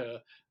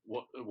character?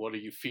 What are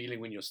you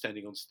feeling when you're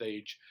standing on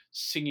stage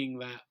singing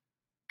that,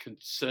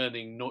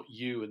 concerning not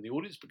you and the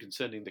audience, but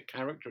concerning the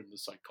character and the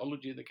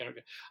psychology of the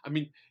character? I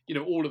mean,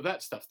 all of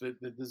that stuff.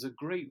 There's a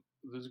great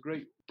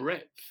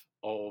breadth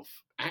of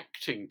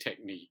acting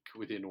technique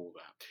within all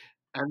that.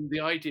 And the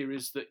idea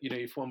is that,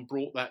 if one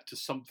brought that to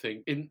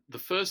something in the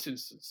first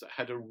instance that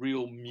had a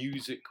real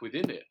music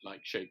within it,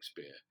 like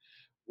Shakespeare,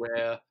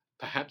 where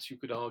perhaps you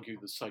could argue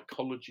the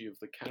psychology of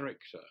the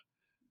character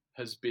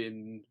has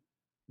been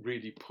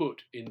really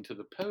put into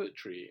the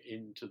poetry,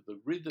 into the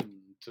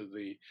rhythm, to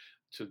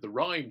the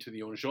rhyme, to the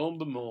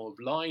enjambment of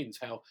lines,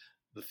 how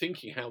the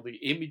thinking, how the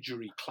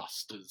imagery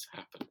clusters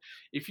happen.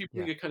 If you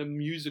Yeah. bring a kind of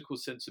musical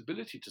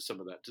sensibility to some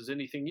of that, does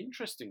anything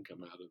interesting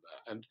come out of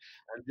that? And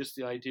just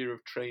the idea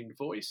of trained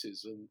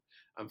voices,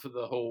 and for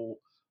the whole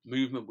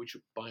movement, which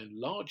by and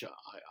large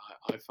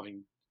I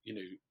find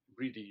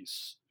really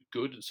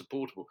good and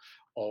supportable,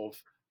 of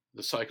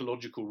the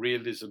psychological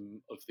realism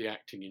of the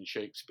acting in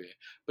Shakespeare.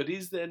 But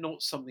is there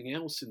not something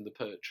else in the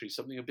poetry,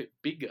 something a bit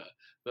bigger,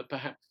 that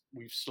perhaps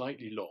we've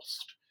slightly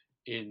lost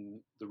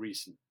in the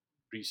recent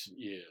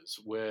years,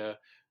 where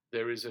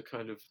there is a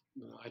kind of,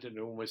 I don't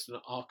know, almost an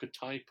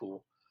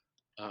archetypal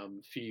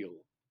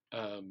feel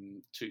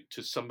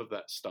to some of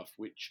that stuff,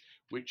 which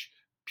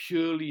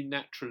purely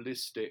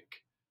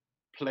naturalistic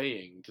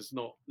playing does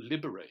not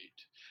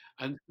liberate.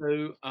 And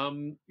so,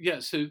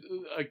 so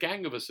a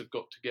gang of us have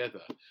got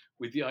together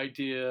with the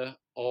idea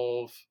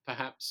of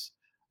perhaps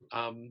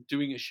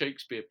doing a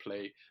Shakespeare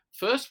play.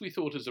 First, we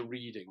thought as a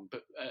reading,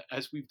 but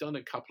as we've done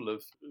a couple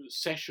of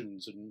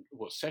sessions,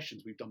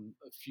 we've done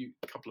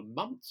a couple of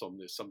months on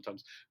this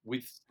sometimes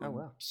with Oh, some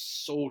wow.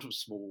 sort of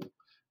small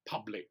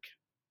public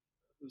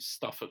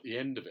stuff at the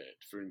end of it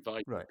for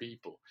invited Right.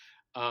 people.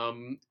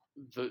 Um,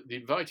 the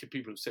invited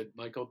people have said,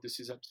 "My God, this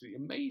is absolutely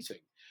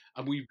amazing,"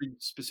 and we've been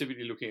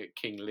specifically looking at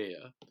King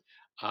Lear,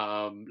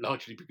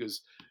 largely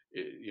because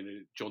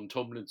John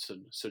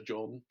Tomlinson, Sir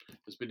John,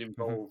 has been Hmm.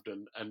 involved,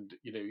 and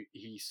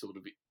he sort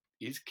of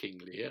is King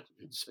Lear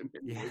in so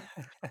many Yeah.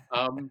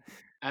 ways,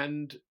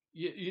 and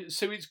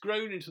so it's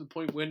grown into the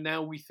point where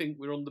now we think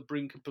we're on the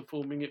brink of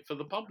performing it for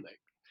the public,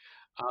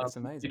 That's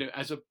amazing.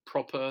 as a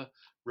proper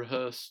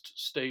rehearsed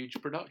stage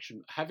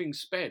production, having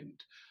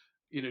spent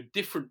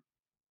different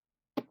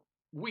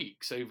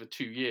weeks over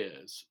 2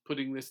 years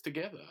putting this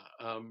together.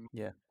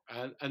 Yeah.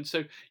 And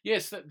so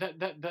yes,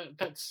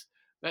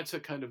 that's a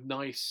kind of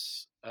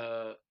nice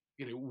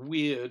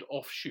weird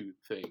offshoot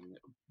thing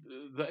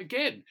that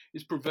again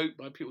is provoked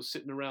by people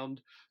sitting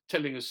around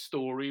telling a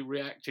story,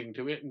 reacting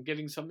to it, and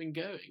getting something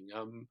going.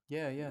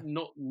 Yeah. Yeah.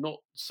 Not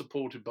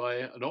supported by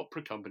an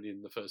opera company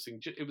in the first thing.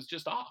 It was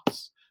just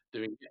us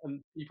doing it,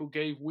 and people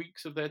gave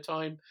weeks of their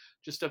time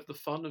just to have the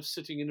fun of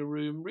sitting in a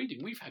room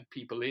reading. We've had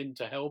people in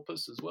to help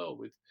us as well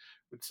with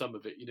some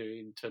of it,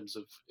 in terms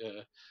of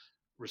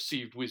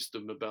received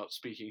wisdom about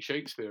speaking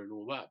Shakespeare and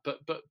all that.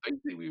 But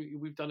basically,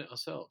 we've done it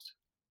ourselves.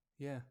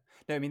 Yeah.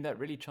 No, I mean, that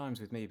really chimes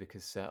with me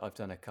because I've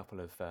done a couple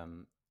of,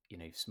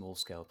 small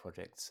scale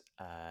projects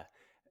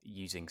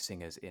using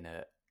singers in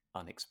a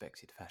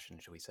unexpected fashion,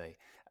 shall we say.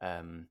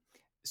 Um,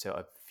 so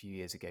a few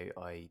years ago,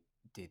 I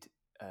did,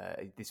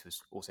 this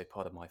was also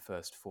part of my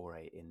first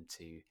foray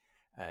into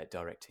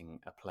directing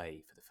a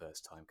play for the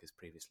first time because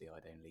previously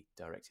I'd only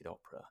directed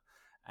opera.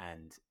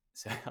 And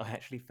so I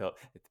actually felt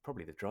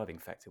probably the driving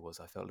factor was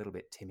I felt a little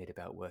bit timid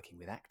about working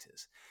with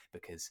actors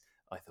because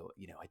I thought,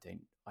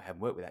 I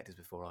haven't worked with actors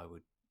before. I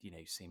would,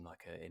 seem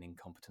like an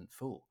incompetent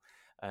fool.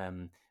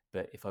 Um,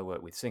 but if I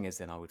work with singers,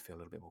 then I would feel a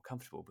little bit more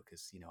comfortable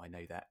because, I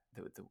know that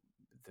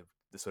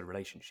the sort of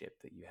relationship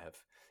that you have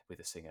with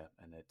a singer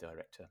and a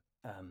director.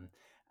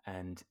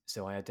 And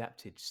so I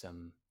adapted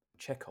some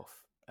Chekhov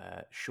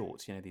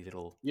shorts, these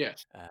little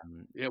Yes.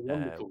 Yeah.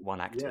 Wonderful. one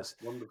Yeah. actors.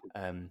 Wonderful.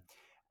 Um,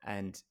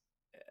 and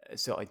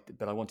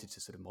but I wanted to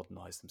sort of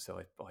modernize them.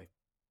 So I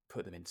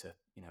put them into,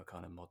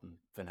 kind of modern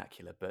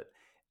vernacular, but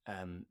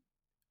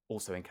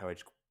also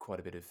encouraged quite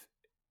a bit of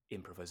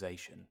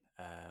improvisation.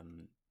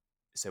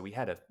 So we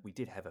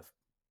did have a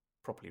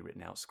properly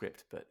written out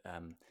script, but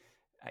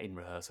in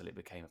rehearsal it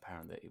became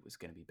apparent that it was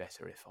going to be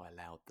better if I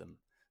allowed them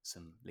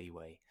some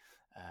leeway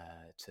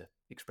to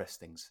express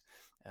things,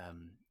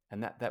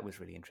 and that was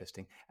really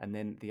interesting. And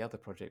then the other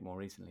project more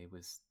recently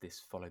was this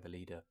Follow the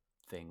Leader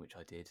thing, which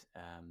I did,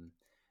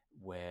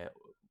 where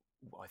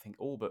I think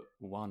all but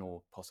one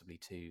or possibly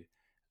two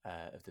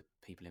of the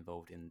people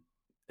involved in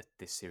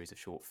this series of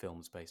short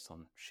films based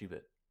on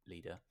Schubert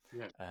Lieder.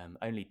 Yeah.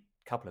 Only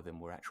a couple of them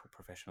were actual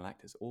professional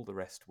actors. All the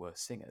rest were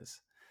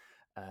singers.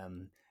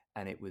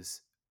 And it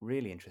was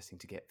really interesting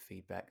to get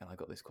feedback, and I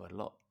got this quite a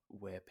lot,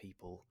 where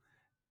people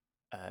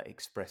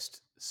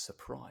expressed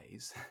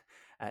surprise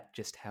at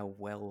just how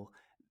well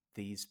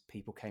these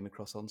people came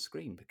across on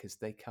screen, because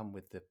they come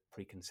with the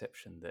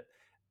preconception that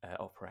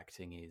opera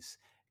acting is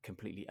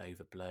completely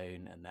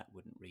overblown and that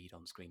wouldn't read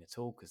on screen at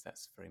all, because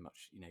that's very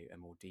much, a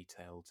more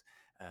detailed,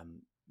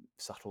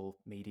 subtle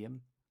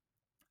medium.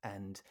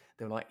 And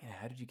they were like,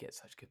 how did you get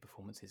such good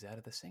performances out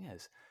of the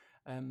singers?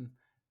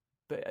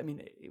 But I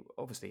mean,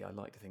 obviously, I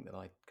like to think that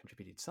I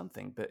contributed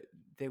something, but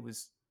there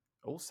was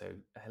also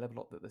a hell of a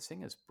lot that the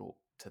singers brought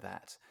to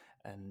that,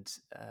 and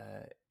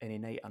an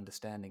innate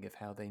understanding of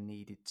how they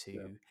needed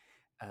Yeah.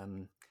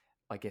 to,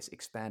 I guess,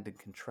 expand and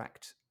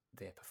contract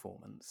their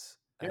performance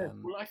Yeah.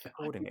 Well,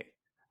 accordingly.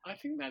 I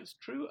think that's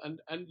true,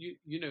 and I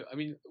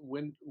mean,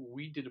 when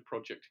we did a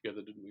project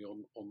together, didn't we,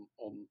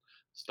 on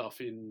stuff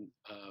in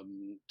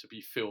to be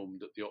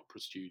filmed at the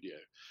Opera Studio,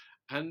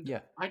 and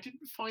Yeah, I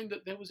didn't find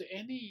that there was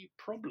any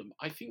problem.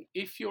 I think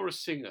if you're a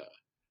singer,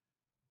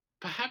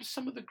 perhaps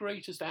some of the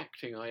greatest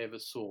acting I ever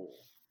saw,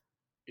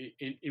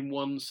 in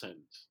one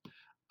sense,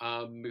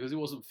 because it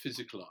wasn't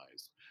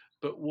physicalized,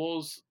 but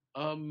was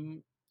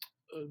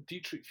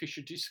Dietrich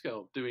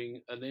Fischer-Dieskau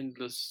doing a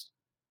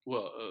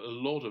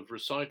lot of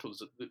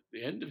recitals at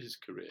the end of his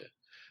career,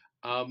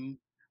 um,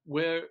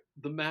 where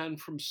the man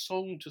from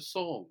song to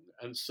song,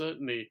 and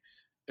certainly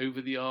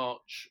over the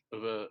arch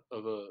of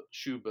a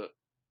Schubert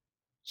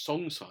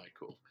song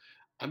cycle,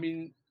 I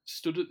mean,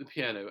 stood at the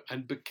piano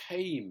and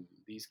became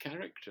these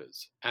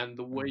characters, and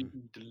the way mm,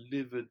 he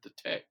delivered the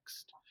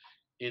text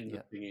in the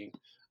yeah, singing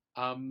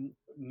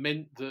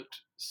meant that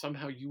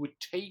somehow you were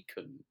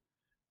taken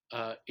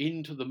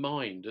into the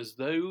mind as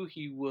though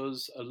he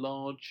was a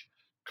large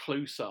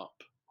close up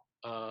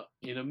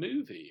in a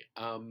movie.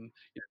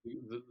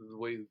 The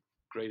way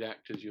great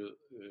actors,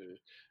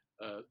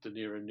 De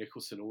Niro,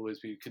 Nicholson, all those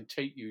people can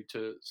take you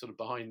to sort of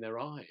behind their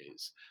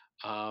eyes.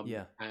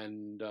 yeah,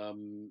 And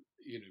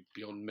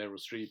beyond Meryl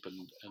Streep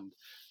and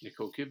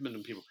Nicole Kidman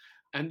and people,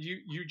 and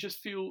you just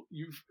feel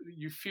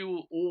you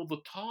feel all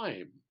the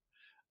time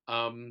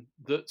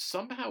that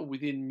somehow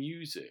within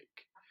music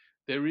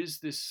there is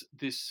this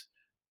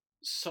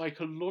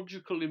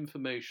psychological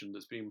information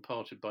that's being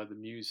imparted by the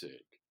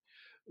music,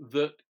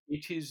 that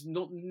it is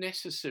not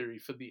necessary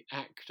for the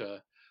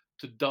actor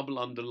to double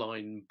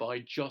underline by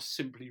just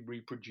simply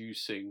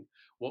reproducing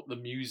what the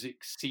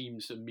music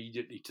seems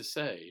immediately to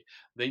say.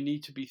 They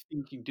need to be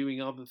thinking,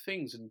 doing other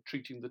things, and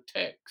treating the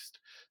text.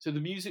 So the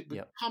music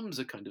yeah, becomes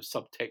a kind of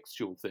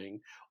subtextual thing,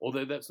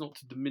 although that's not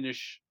to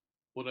diminish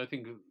what I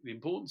think of the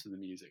importance of the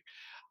music.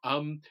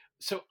 Um,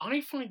 so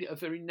I find it a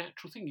very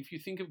natural thing. If you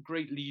think of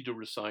great leader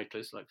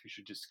recitalists like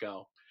Fischer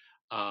Dieskau,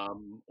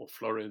 or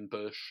Florian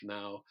Boesch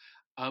now,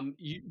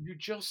 you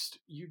just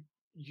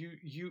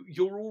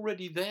you're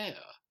already there,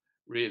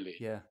 really.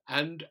 yeah,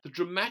 And the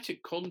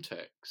dramatic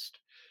context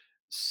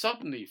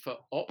suddenly for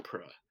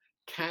opera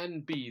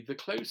can be the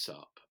close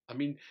up. I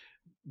mean,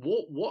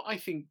 what I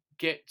think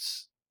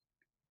gets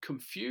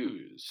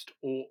confused,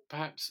 or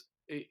perhaps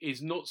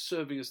is not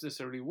serving us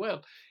necessarily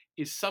well,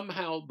 is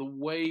somehow the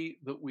way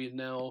that we're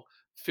now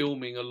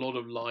filming a lot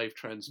of live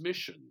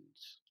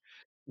transmissions,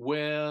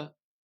 where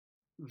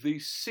the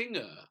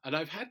singer, and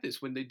I've had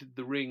this when they did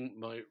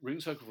my ring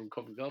cycle from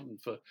Covent Garden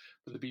for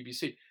the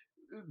BBC,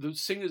 the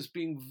singers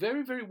being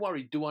very, very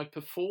worried. Do I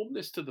perform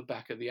this to the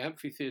back of the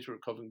amphitheatre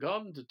at Covent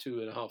Garden to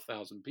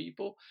 2,500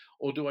 people,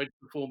 or do I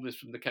perform this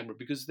from the camera?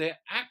 Because they're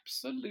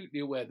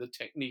absolutely aware the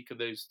technique of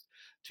those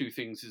two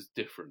things is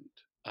different.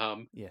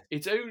 yeah,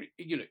 It's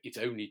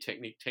only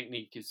technique.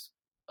 Technique is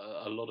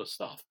a lot of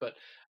stuff, but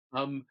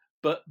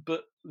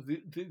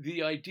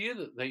the idea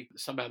that they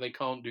somehow they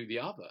can't do the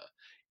other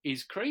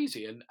is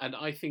crazy. And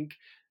I think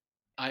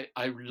I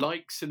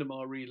like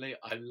cinema relay.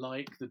 I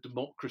like the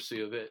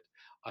democracy of it.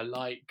 I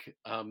like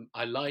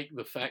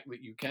the fact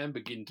that you can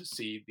begin to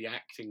see the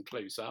acting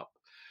close up.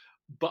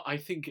 But I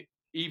think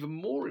even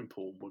more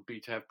important would be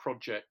to have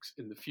projects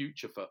in the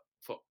future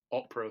for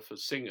opera for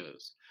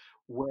singers,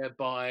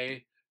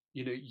 whereby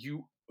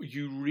you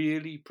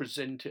really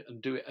present it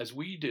and do it as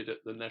we did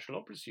at the National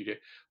Opera Studio,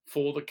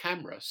 for the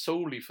camera,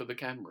 solely for the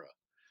camera.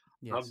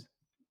 Um, yes.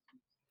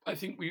 I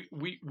think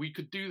we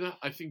could do that.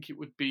 I think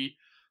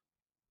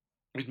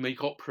it'd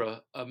make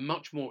opera a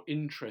much more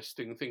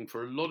interesting thing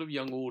for a lot of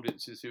young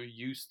audiences who are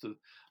used to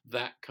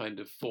that kind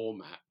of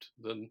format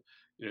than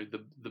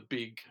the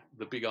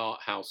big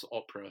art house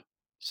opera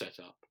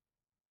setup.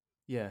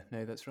 Yeah,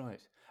 no, that's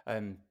right.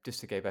 Just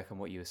to go back on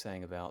what you were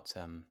saying about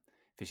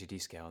Fischer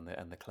Dieskau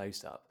and the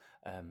close up,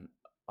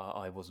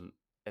 I wasn't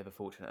ever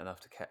fortunate enough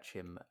to catch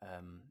him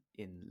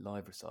in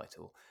live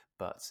recital,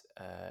 but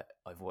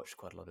I've watched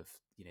quite a lot of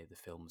the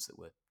films that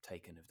were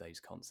taken of those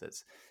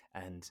concerts,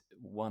 and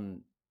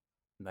one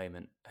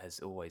moment has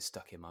always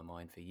stuck in my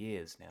mind for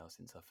years now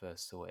since I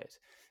first saw it,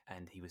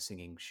 and he was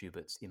singing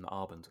Schubert's Im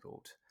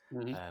Abendrot,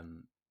 Hmm.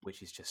 um,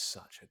 which is just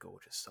such a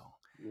gorgeous song.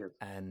 Yes.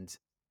 And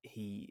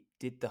he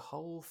did the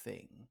whole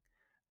thing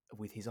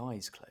with his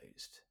eyes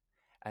closed.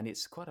 And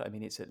it's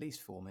it's at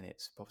least 4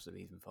 minutes,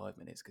 possibly even 5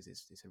 minutes, because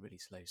it's a really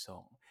slow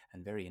song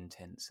and very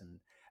intense. And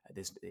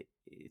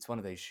it's one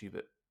of those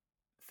Schubert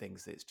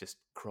things that's just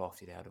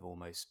crafted out of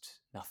almost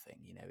nothing.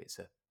 It's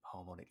a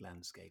harmonic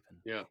landscape,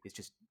 and Yeah. it's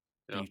just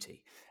Yeah.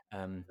 beauty.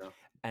 Yeah.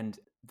 And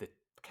the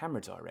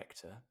camera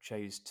director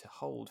chose to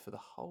hold for the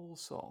whole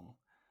song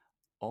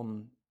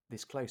on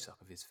this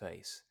close-up of his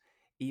face,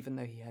 even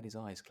though he had his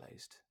eyes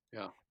closed.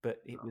 Yeah.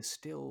 But it was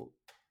still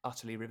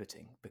utterly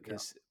riveting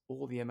because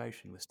all the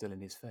emotion was still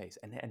in his face,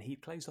 and he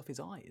closed off his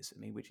eyes.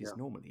 Which is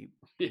normally,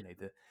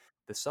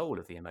 the soul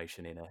of the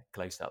emotion in a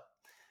close-up.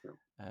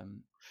 Yeah.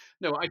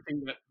 No, I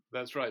think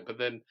that's right. But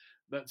then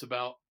that's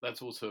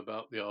also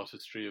about the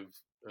artistry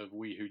of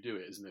we who do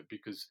it, isn't it?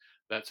 Because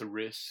that's a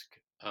risk.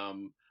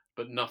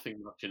 But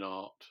nothing much in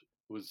art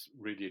was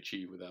really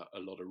achieved without a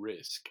lot of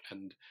risk,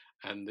 and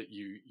that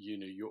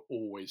you're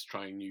always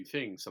trying new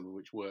things, some of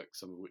which work,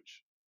 some of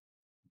which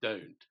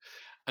don't.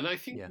 And I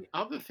think the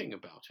other thing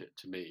about it,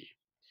 to me,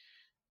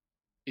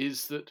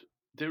 is that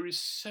there is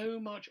so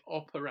much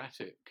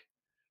operatic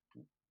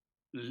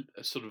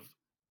sort of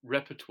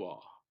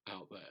repertoire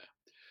out there,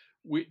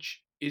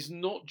 which is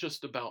not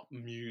just about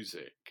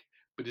music,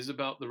 but is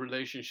about the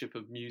relationship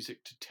of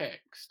music to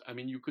text.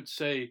 You could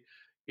say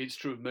it's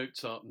true of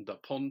Mozart and Da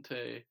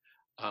Ponte.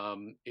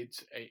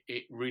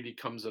 It really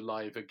comes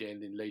alive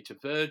again in later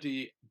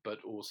Verdi,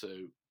 but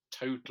also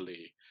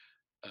totally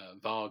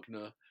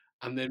Wagner,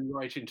 and then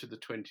right into the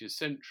 20th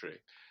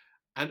century.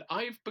 And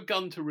I've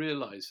begun to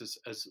realize,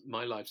 as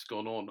my life's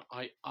gone on,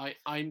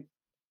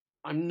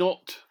 I'm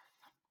not,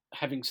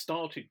 having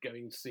started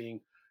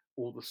seeing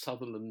all the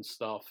Sutherland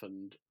stuff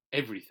and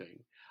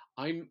everything.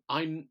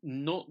 I'm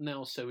not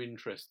now so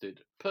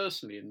interested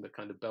personally in the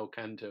kind of bel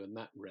canto and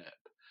that rep,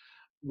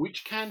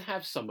 which can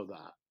have some of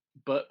that,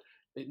 but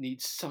it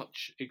needs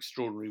such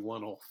extraordinary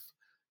one-off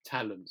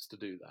talents to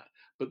do that.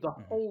 But the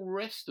whole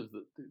rest of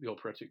the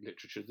operatic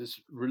literature, this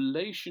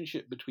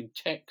relationship between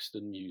text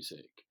and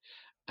music,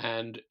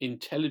 and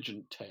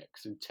intelligent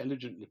text,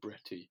 intelligent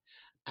libretti,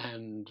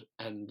 and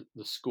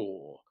the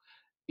score,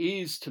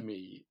 is to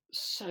me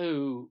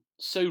so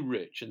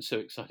rich and so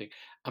exciting.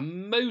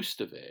 And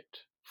most of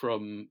it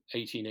from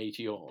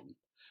 1880 on,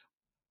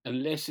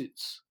 unless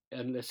it's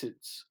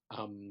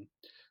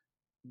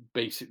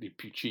basically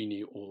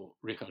Puccini or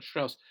Richard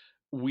Strauss,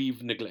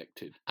 we've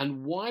neglected.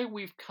 And why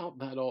we've cut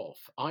that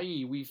off,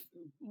 i.e., we've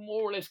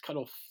more or less cut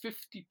off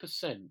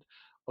 50%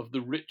 of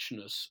the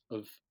richness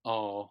of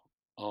our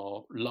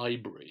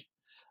library,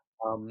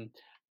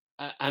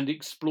 and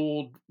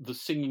explored the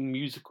singing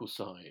musical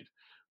side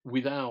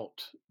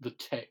without the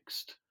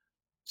text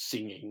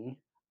singing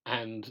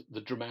and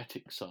the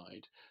dramatic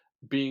side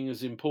being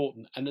as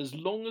important. And as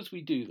long as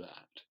we do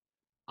that,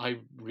 I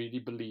really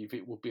believe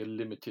it will be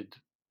a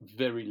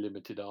very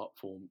limited art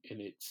form in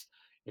its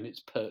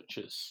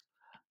purchase.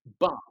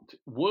 But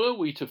were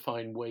we to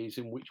find ways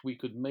in which we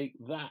could make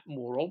that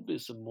more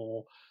obvious and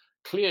more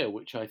clear,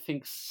 which I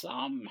think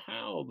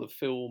somehow the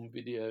film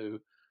video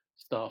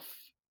stuff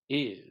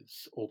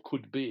is or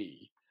could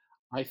be,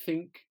 I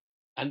think,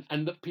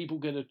 and that people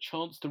get a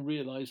chance to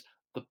realize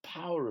the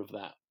power of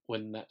that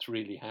when that's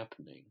really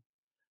happening,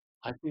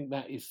 I think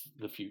that is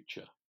the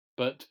future.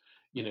 But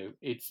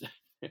it's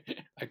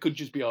I could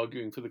just be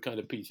arguing for the kind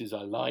of pieces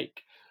I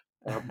like.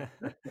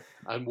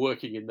 I'm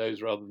working in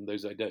those rather than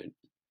those I don't.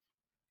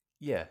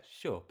 Yeah,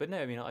 sure, but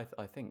no,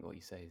 I think what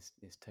you say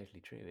is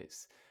totally true.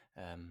 It's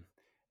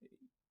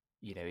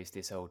it's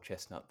this old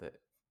chestnut that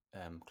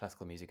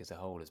classical music as a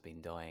whole has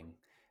been dying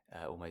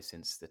almost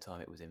since the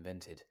time it was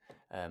invented.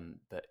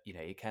 But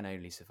it can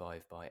only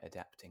survive by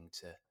adapting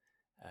to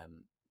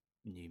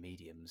new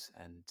mediums.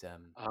 And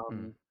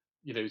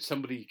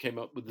somebody came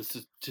up with the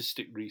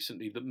statistic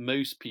recently that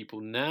most people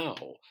now,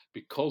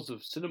 because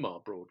of cinema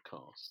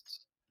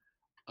broadcasts,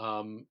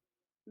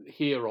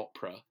 hear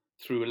opera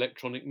through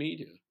electronic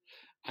media,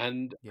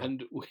 and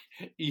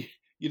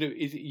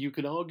you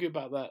can argue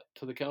about that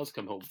till the cows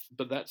come home,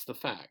 but that's the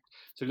fact.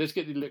 So let's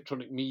get the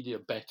electronic media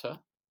better.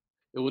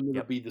 It will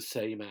never be the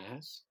same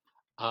as.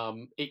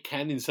 It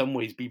can, in some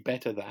ways, be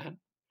better than.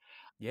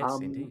 Yes,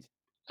 indeed.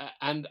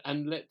 And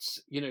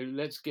let's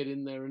get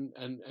in there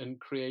and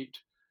create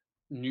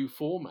new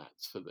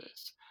formats for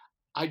this.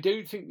 I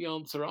don't think the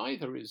answer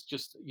either is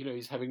just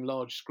is having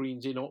large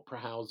screens in opera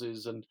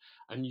houses and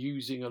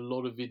using a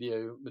lot of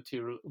video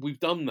material. We've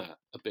done that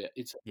a bit.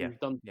 We've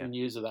done 10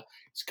 years of that.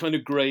 It's kind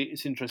of great.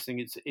 It's interesting.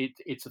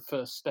 It's a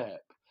first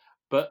step,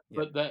 but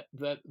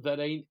that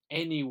ain't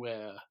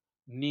anywhere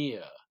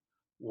near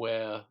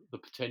where the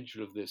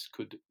potential of this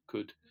could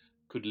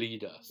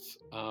lead us.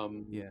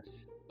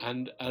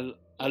 And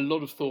a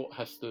lot of thought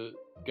has to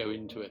go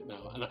into it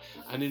now,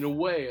 and in a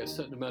way, a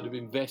certain amount of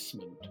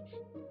investment,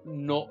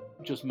 not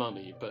just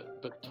money,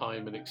 but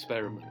time and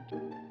experiment.